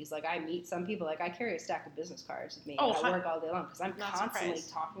opportunities. Like, I meet some people, like, I carry a stack of business cards with me. And I work all day long because I'm constantly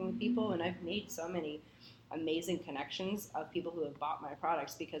talking with people, and I've made so many amazing connections of people who have bought my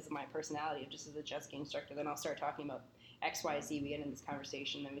products because of my personality of just as a jet ski instructor. Then I'll start talking about XYZ, we get in this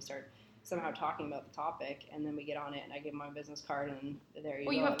conversation, then we start somehow talking about the topic, and then we get on it, and I give them my business card, and there you go.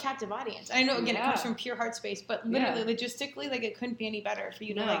 Well, you have captive audience. I know, again, it comes from pure heart space, but literally, logistically, like, it couldn't be any better for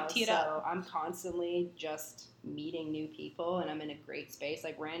you to, like, tee it up. So I'm constantly just meeting new people, and I'm in a great space,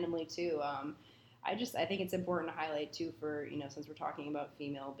 like, randomly, too. I think it's important to highlight, too, for, since we're talking about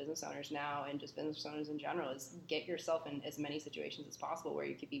female business owners now, and just business owners in general, is get yourself in as many situations as possible where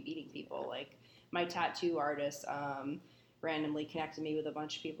you could be meeting people. Like, my tattoo artist randomly connected me with a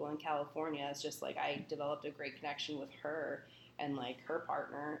bunch of people in California. It's just like I developed a great connection with her and like her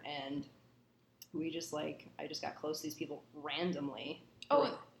partner, and we just like I just got close to these people randomly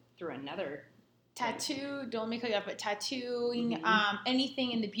through another tattoo. Don't make it up, but tattooing,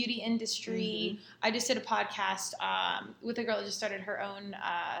 anything in the beauty industry. I just did a podcast with a girl that just started her own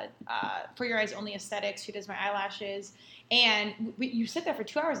For Your Eyes Only Aesthetics. She does my eyelashes. And you sit there for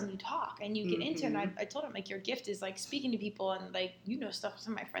 2 hours and you talk and you get into it. And I told him, like, your gift is, like, speaking to people and, like, stuff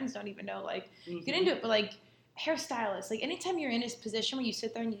some of my friends don't even know. Like, get into it. But, like, hairstylists, like, anytime you're in this position where you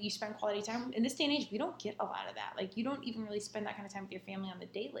sit there and you spend quality time, in this day and age, we don't get a lot of that. Like, you don't even really spend that kind of time with your family on the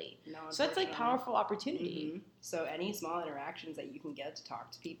daily. No, so it's, like, powerful opportunity. So any small interactions that you can get to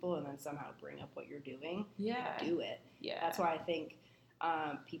talk to people and then somehow bring up what you're doing, do it. Yeah. That's why I think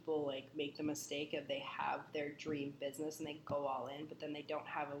people like make the mistake of they have their dream business and they go all in, but then they don't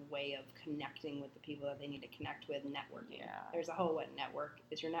have a way of connecting with the people that they need to connect with, networking. Yeah. There's a whole network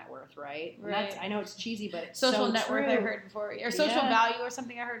is your net worth, right? Right. I know it's cheesy, but it's social so net worth I heard before, or social value or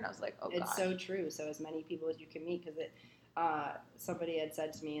something I heard, and I was like, it's so true. So as many people as you can meet, because somebody had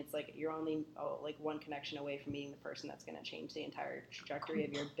said to me, it's like you're only like one connection away from meeting the person that's going to change the entire trajectory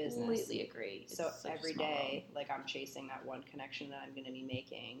of your business. Completely agree. So every day, like, I'm chasing that one connection that I'm going to be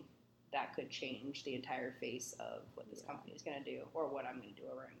making that could change the entire face of what this company is going to do, or what I'm going to do,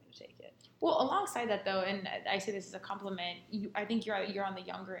 or where I'm going to take it. Well, alongside that, though, and I say this as a compliment, I think you're on the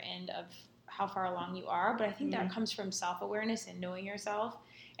younger end of how far along you are, but I think that comes from self-awareness and knowing yourself.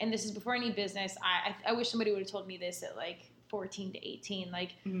 And this is before any business. I wish somebody would have told me this at like 14 to 18.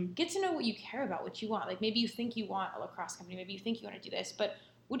 Like, get to know what you care about, what you want. Like, maybe you think you want a lacrosse company. Maybe you think you want to do this. But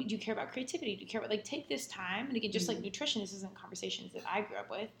what do you care about? Creativity? Do you care about, like, take this time? And again, just like nutrition, this isn't conversations that I grew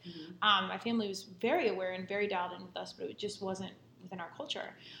up with. My family was very aware and very dialed in with us, but it just wasn't within our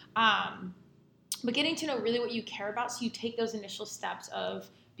culture. But getting to know really what you care about, so you take those initial steps of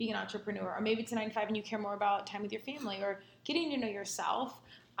being an entrepreneur, or maybe it's a 9-to-5 and you care more about time with your family, or getting to know yourself.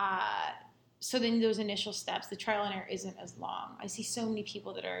 So then those initial steps, the trial and error isn't as long. I see so many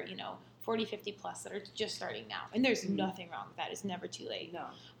people that are, 40, 50 plus that are just starting now. And there's nothing wrong with that. It's never too late. No.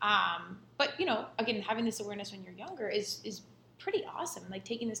 But, again, having this awareness when you're younger is pretty awesome. Like,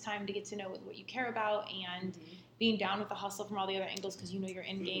 taking this time to get to know what you care about and being down with the hustle from all the other angles, because your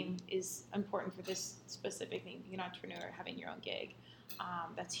end game is important for this specific thing, being an entrepreneur, having your own gig.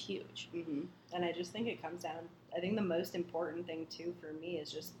 That's huge. And I just think it comes down, I think the most important thing too for me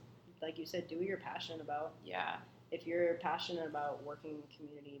is just, like you said, do what you're passionate about. Yeah. If you're passionate about working in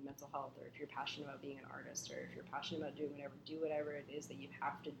community mental health, or if you're passionate about being an artist, or if you're passionate about do whatever it is that you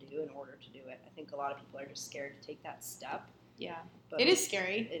have to do in order to do it. I think a lot of people are just scared to take that step. Yeah. But it is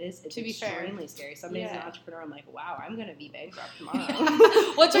scary. It's to be extremely scary. Some days as an entrepreneur, I'm like, wow, I'm going to be bankrupt tomorrow.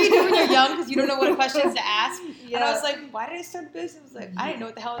 What's what you do when you're young, because you don't know what questions to ask. Yeah. And I was like, why did I start a business? I was like, I didn't know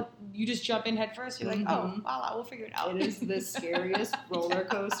what the hell. You just jump in head first. You're like, oh, voila, we'll figure it out. It is the scariest roller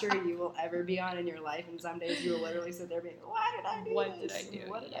coaster you will ever be on in your life. And some days you will literally sit there being, why did I do What this? did I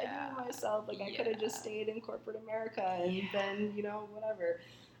do? What did I do to myself? Like, I could have just stayed in corporate America and then, whatever.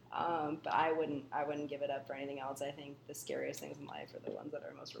 But I wouldn't give it up for anything else. I think the scariest things in life are the ones that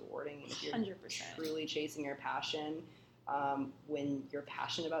are most rewarding. If you're 100%. truly chasing your passion, When you're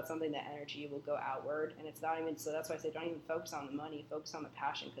passionate about something, that energy will go outward, and it's not even, so that's why I say don't even focus on the money, focus on the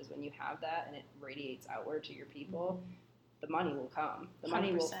passion, because when you have that and it radiates outward to your people, the money will come. The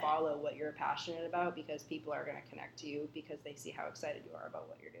money will 100%. follow what you're passionate about, because people are going to connect to you because they see how excited you are about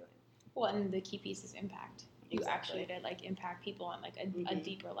what you're doing. Well, and the key piece is impact. You Exactly. actually did impact people on a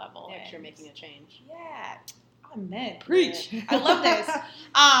deeper level. Yeah, and you're making a change. Yeah. Amen. Preach. Yeah. I love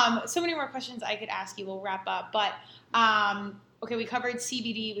this. So many more questions I could ask you. We'll wrap up. But, okay, we covered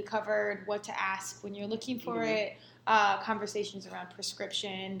CBD. We covered what to ask when you're looking for it. Conversations around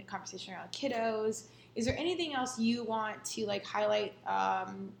prescription, conversation around kiddos. Is there anything else you want to highlight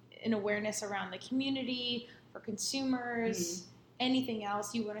in awareness around the community, for consumers? Anything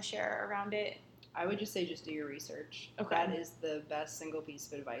else you want to share around it? I would just say just do your research. Okay. That is the best single piece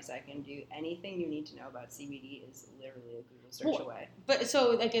of advice I can do. Anything you need to know about CBD is literally a Google search away. But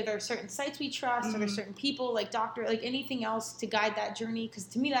so, are there certain sites we trust? Are there certain people, doctor, anything else to guide that journey? Because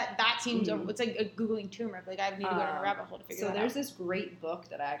to me, that seems, it's like a Googling turmeric. I need to go down a rabbit hole to figure that out. So there's this great book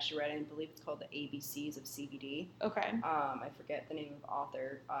that I actually read, and I believe it's called The ABCs of CBD. Okay. I forget the name of the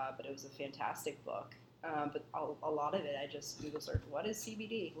author, but it was a fantastic book. But a lot of it, I just Google search, what is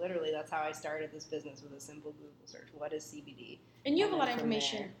CBD? Literally, that's how I started this business, with a simple Google search. What is CBD? And you have a lot of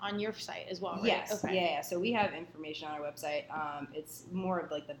information on your site as well, right? Yes. Okay. Yeah. So we have information on our website. It's more of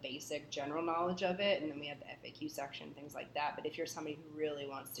the basic general knowledge of it, and then we have the FAQ section, things like that. But if you're somebody who really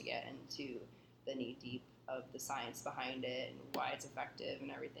wants to get into the knee deep of the science behind it and why it's effective and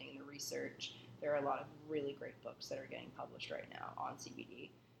everything, and the research, there are a lot of really great books that are getting published right now on CBD.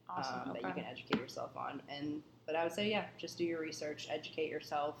 Awesome. That you can educate yourself on. But I would say, just do your research, educate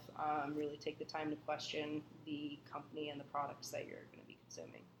yourself, really take the time to question the company and the products that you're going to be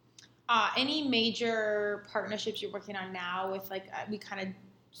consuming. Any major partnerships you're working on now with, we kind of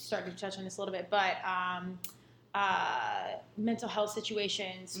started to touch on this a little bit, but mental health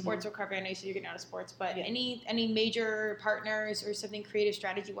situations, sports recovery? I know you said you're getting out of sports, but any major partners or something creative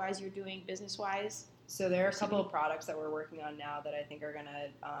strategy-wise you're doing business-wise? So there are a couple of products that we're working on now that I think are going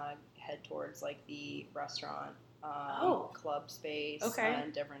to head towards the restaurant, club space,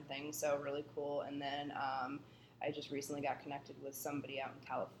 and different things. So really cool. And then I just recently got connected with somebody out in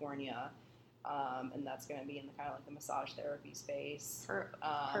California, and that's going to be in the kind of the massage therapy space for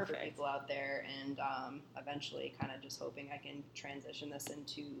people out there. And eventually, kind of just hoping I can transition this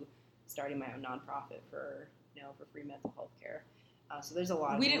into starting my own nonprofit for free mental health care. So there's a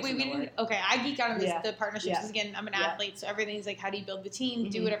lot of things. Okay, I geek out on the partnerships. Because again, I'm an athlete, so everything's how do you build the team,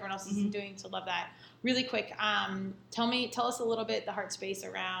 do what everyone else is doing, so love that. Really quick, tell us a little bit the heart space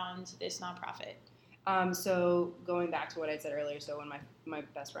around this nonprofit. So going back to what I said earlier, so when my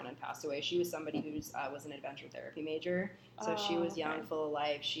best friend had passed away, she was somebody who was an adventure therapy major. So she was young, full of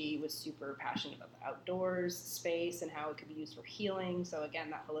life. She was super passionate about the outdoors space and how it could be used for healing. So again,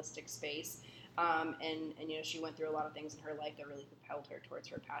 that holistic space. And she went through a lot of things in her life that really propelled her towards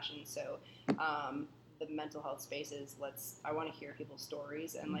her passion. So the mental health space is I want to hear people's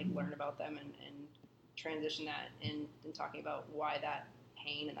stories and learn about them and transition that in talking about why that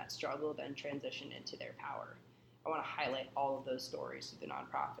pain and that struggle then transitioned into their power. I want to highlight all of those stories through the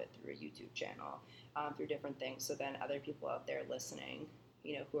nonprofit, through a YouTube channel, through different things, so then other people out there listening,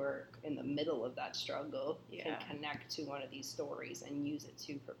 who are in the middle of that struggle can connect to one of these stories and use it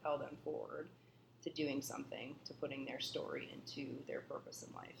to propel them forward to doing something, to putting their story into their purpose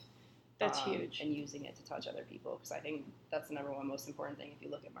in life. That's huge. And using it to touch other people, because I think that's the number one most important thing. If you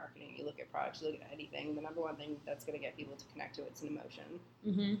look at marketing, you look at products, you look at anything, the number one thing that's going to get people to connect to it's an emotion.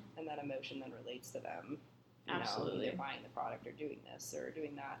 And that emotion then relates to them, either buying the product or doing this or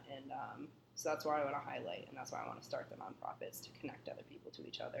doing that. And so that's why I want to highlight, and that's why I want to start the nonprofits, to connect other people to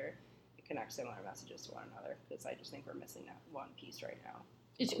each other, and connect similar messages to one another, because I just think we're missing that one piece right now.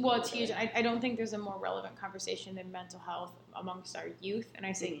 It's huge. I don't think there's a more relevant conversation than mental health amongst our youth, and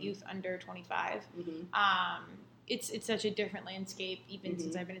I say youth under 25. It's such a different landscape, even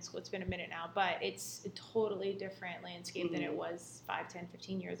since I've been in school. It's been a minute now, but it's a totally different landscape than it was 5, 10,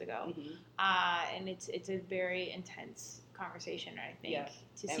 15 years ago. And it's a very intense conversation, and I think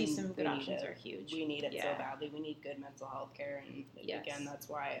to see some good options are huge. We need it so badly. We need good mental health care, and again, that's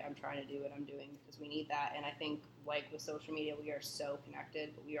why I'm trying to do what I'm doing, because we need that. And I think, with social media, we are so connected,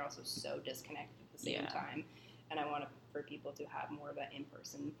 but we are also so disconnected at the same time. And I want for people to have more of that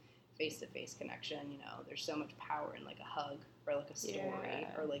in-person, face-to-face connection. There's so much power in a hug or a story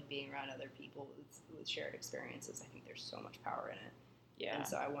or being around other people with shared experiences. I think there's so much power in it. And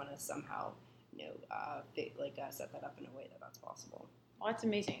so I want to somehow set that up in a way that's possible. Well, that's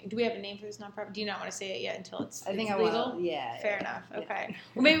amazing. Do we have a name for this nonprofit? Do you not want to say it yet until it's I think it's I legal? will. Yeah. Fair enough. Yeah. Okay.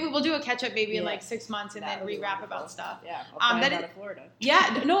 Well, maybe we'll do a catch up maybe in like Yes. 6 months and That then would be re-wrap wonderful. about stuff. Yeah. I'll fly that down is- to Florida.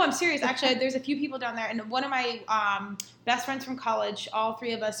 Yeah, no, I'm serious. Actually, there's a few people down there, and one of my best friends from college, all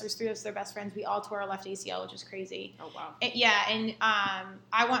three of us, there's three of us, they're best friends. We all tore our left ACL, which is crazy. Oh, wow. And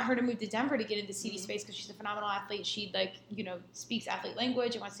I want her to move to Denver to get into CD Mm-hmm. space because she's a phenomenal athlete. She speaks athlete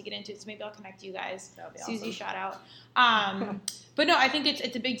language and wants to get into it. So maybe I'll connect you guys. That would be Susie, awesome. shout out. But no, I think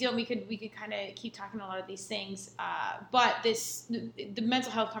it's a big deal. We could kind of keep talking a lot of these things. But the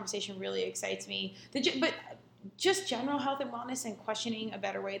mental health conversation really excites me. But just general health and wellness and questioning a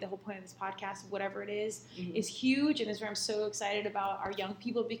better way, the whole point of this podcast, whatever it is huge. And this is where I'm so excited about our young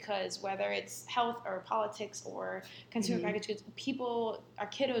people, because whether it's health or politics or consumer packaged goods, our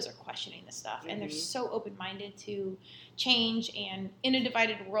kiddos are questioning this stuff. And they're so open-minded to change. And in a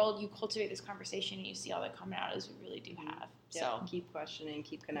divided world, you cultivate this conversation and you see all the commonalities we really do have. Yeah, So keep questioning,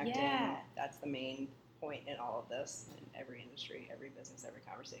 keep connecting. Yeah. That's the main point in all of this, in every industry, every business, every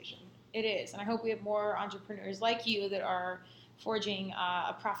conversation. it is. And I hope we have more entrepreneurs like you that are forging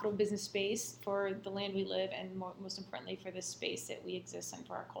a profitable business space for the land we live, and most importantly for this space that we exist in,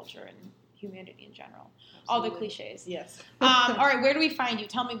 for our culture and humanity in general. All the Absolutely. cliches. Yes. All right, where do we find you?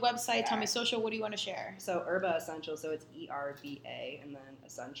 Tell me website, tell me social, what do you want to share? So Herba Essentials, so it's ERBA and then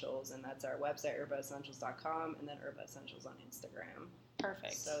Essentials, and that's our website, herbaessentials.com, and then Herba Essentials on Instagram.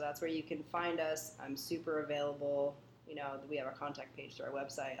 Perfect. So that's where you can find us. I'm super available. We have a contact page to our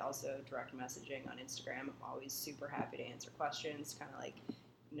website, also direct messaging on Instagram. I'm always super happy to answer questions, kind of like,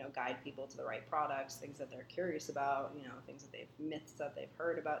 guide people to the right products, things that they're curious about, things that myths that they've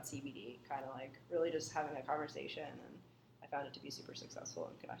heard about CBD, kind of like really just having a conversation. And I found it to be super successful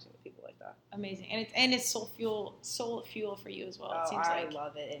in connecting with people like that. Amazing. And it's soul fuel for you as well. Oh, It seems I like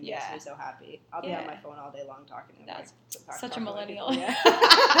love it. It Yeah. makes me so happy. I'll be on my phone all day long talking to them. That's like, such a talking to other millennial. people.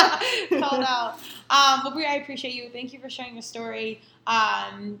 Yeah. Called out. Well, Brie, I appreciate you. Thank you for sharing your story.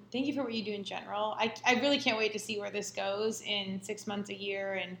 Thank you for what you do in general. I really can't wait to see where this goes in 6 months, a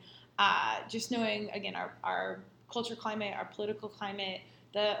year, and just knowing, again, our culture climate, our political climate,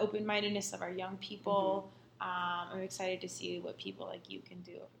 the open-mindedness of our young people. I'm excited to see what people like you can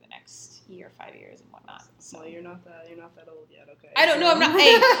do over the next year, 5 years, and whatnot. So Well, you're not that old yet, okay? I don't know. I'm not.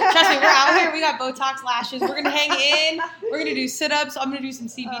 Hey, trust me, we're out here. We got Botox lashes. We're gonna hang in. We're gonna do sit-ups. I'm gonna do some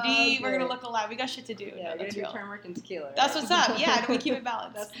CBD. We're gonna look alive. We got shit to do. Yeah, No, you're that's gonna real. do turmeric and tequila. That's right? what's up. Yeah, we keep it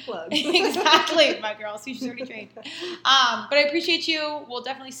balanced. That's the plug. Exactly, my girl. See, she's already trained. But I appreciate you. We'll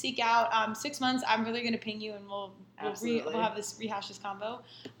definitely seek out 6 months. I'm really gonna ping you, and we'll have this rehash this combo.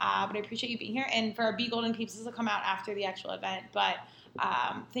 But I appreciate you being here. And for our Be Golden peeps, this will come out after the actual event. But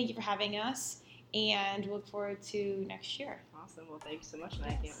thank you for having us, and look forward to next year. Awesome. Well, thank you so much, and I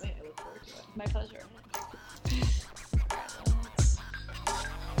can't wait. I look forward to it. My pleasure.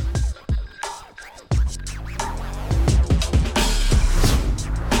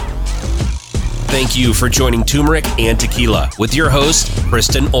 Thank you for joining Turmeric and Tequila with your host,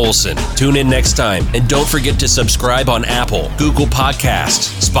 Kristen Olson. Tune in next time, and don't forget to subscribe on Apple, Google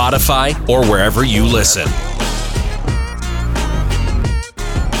Podcasts, Spotify, or wherever you listen.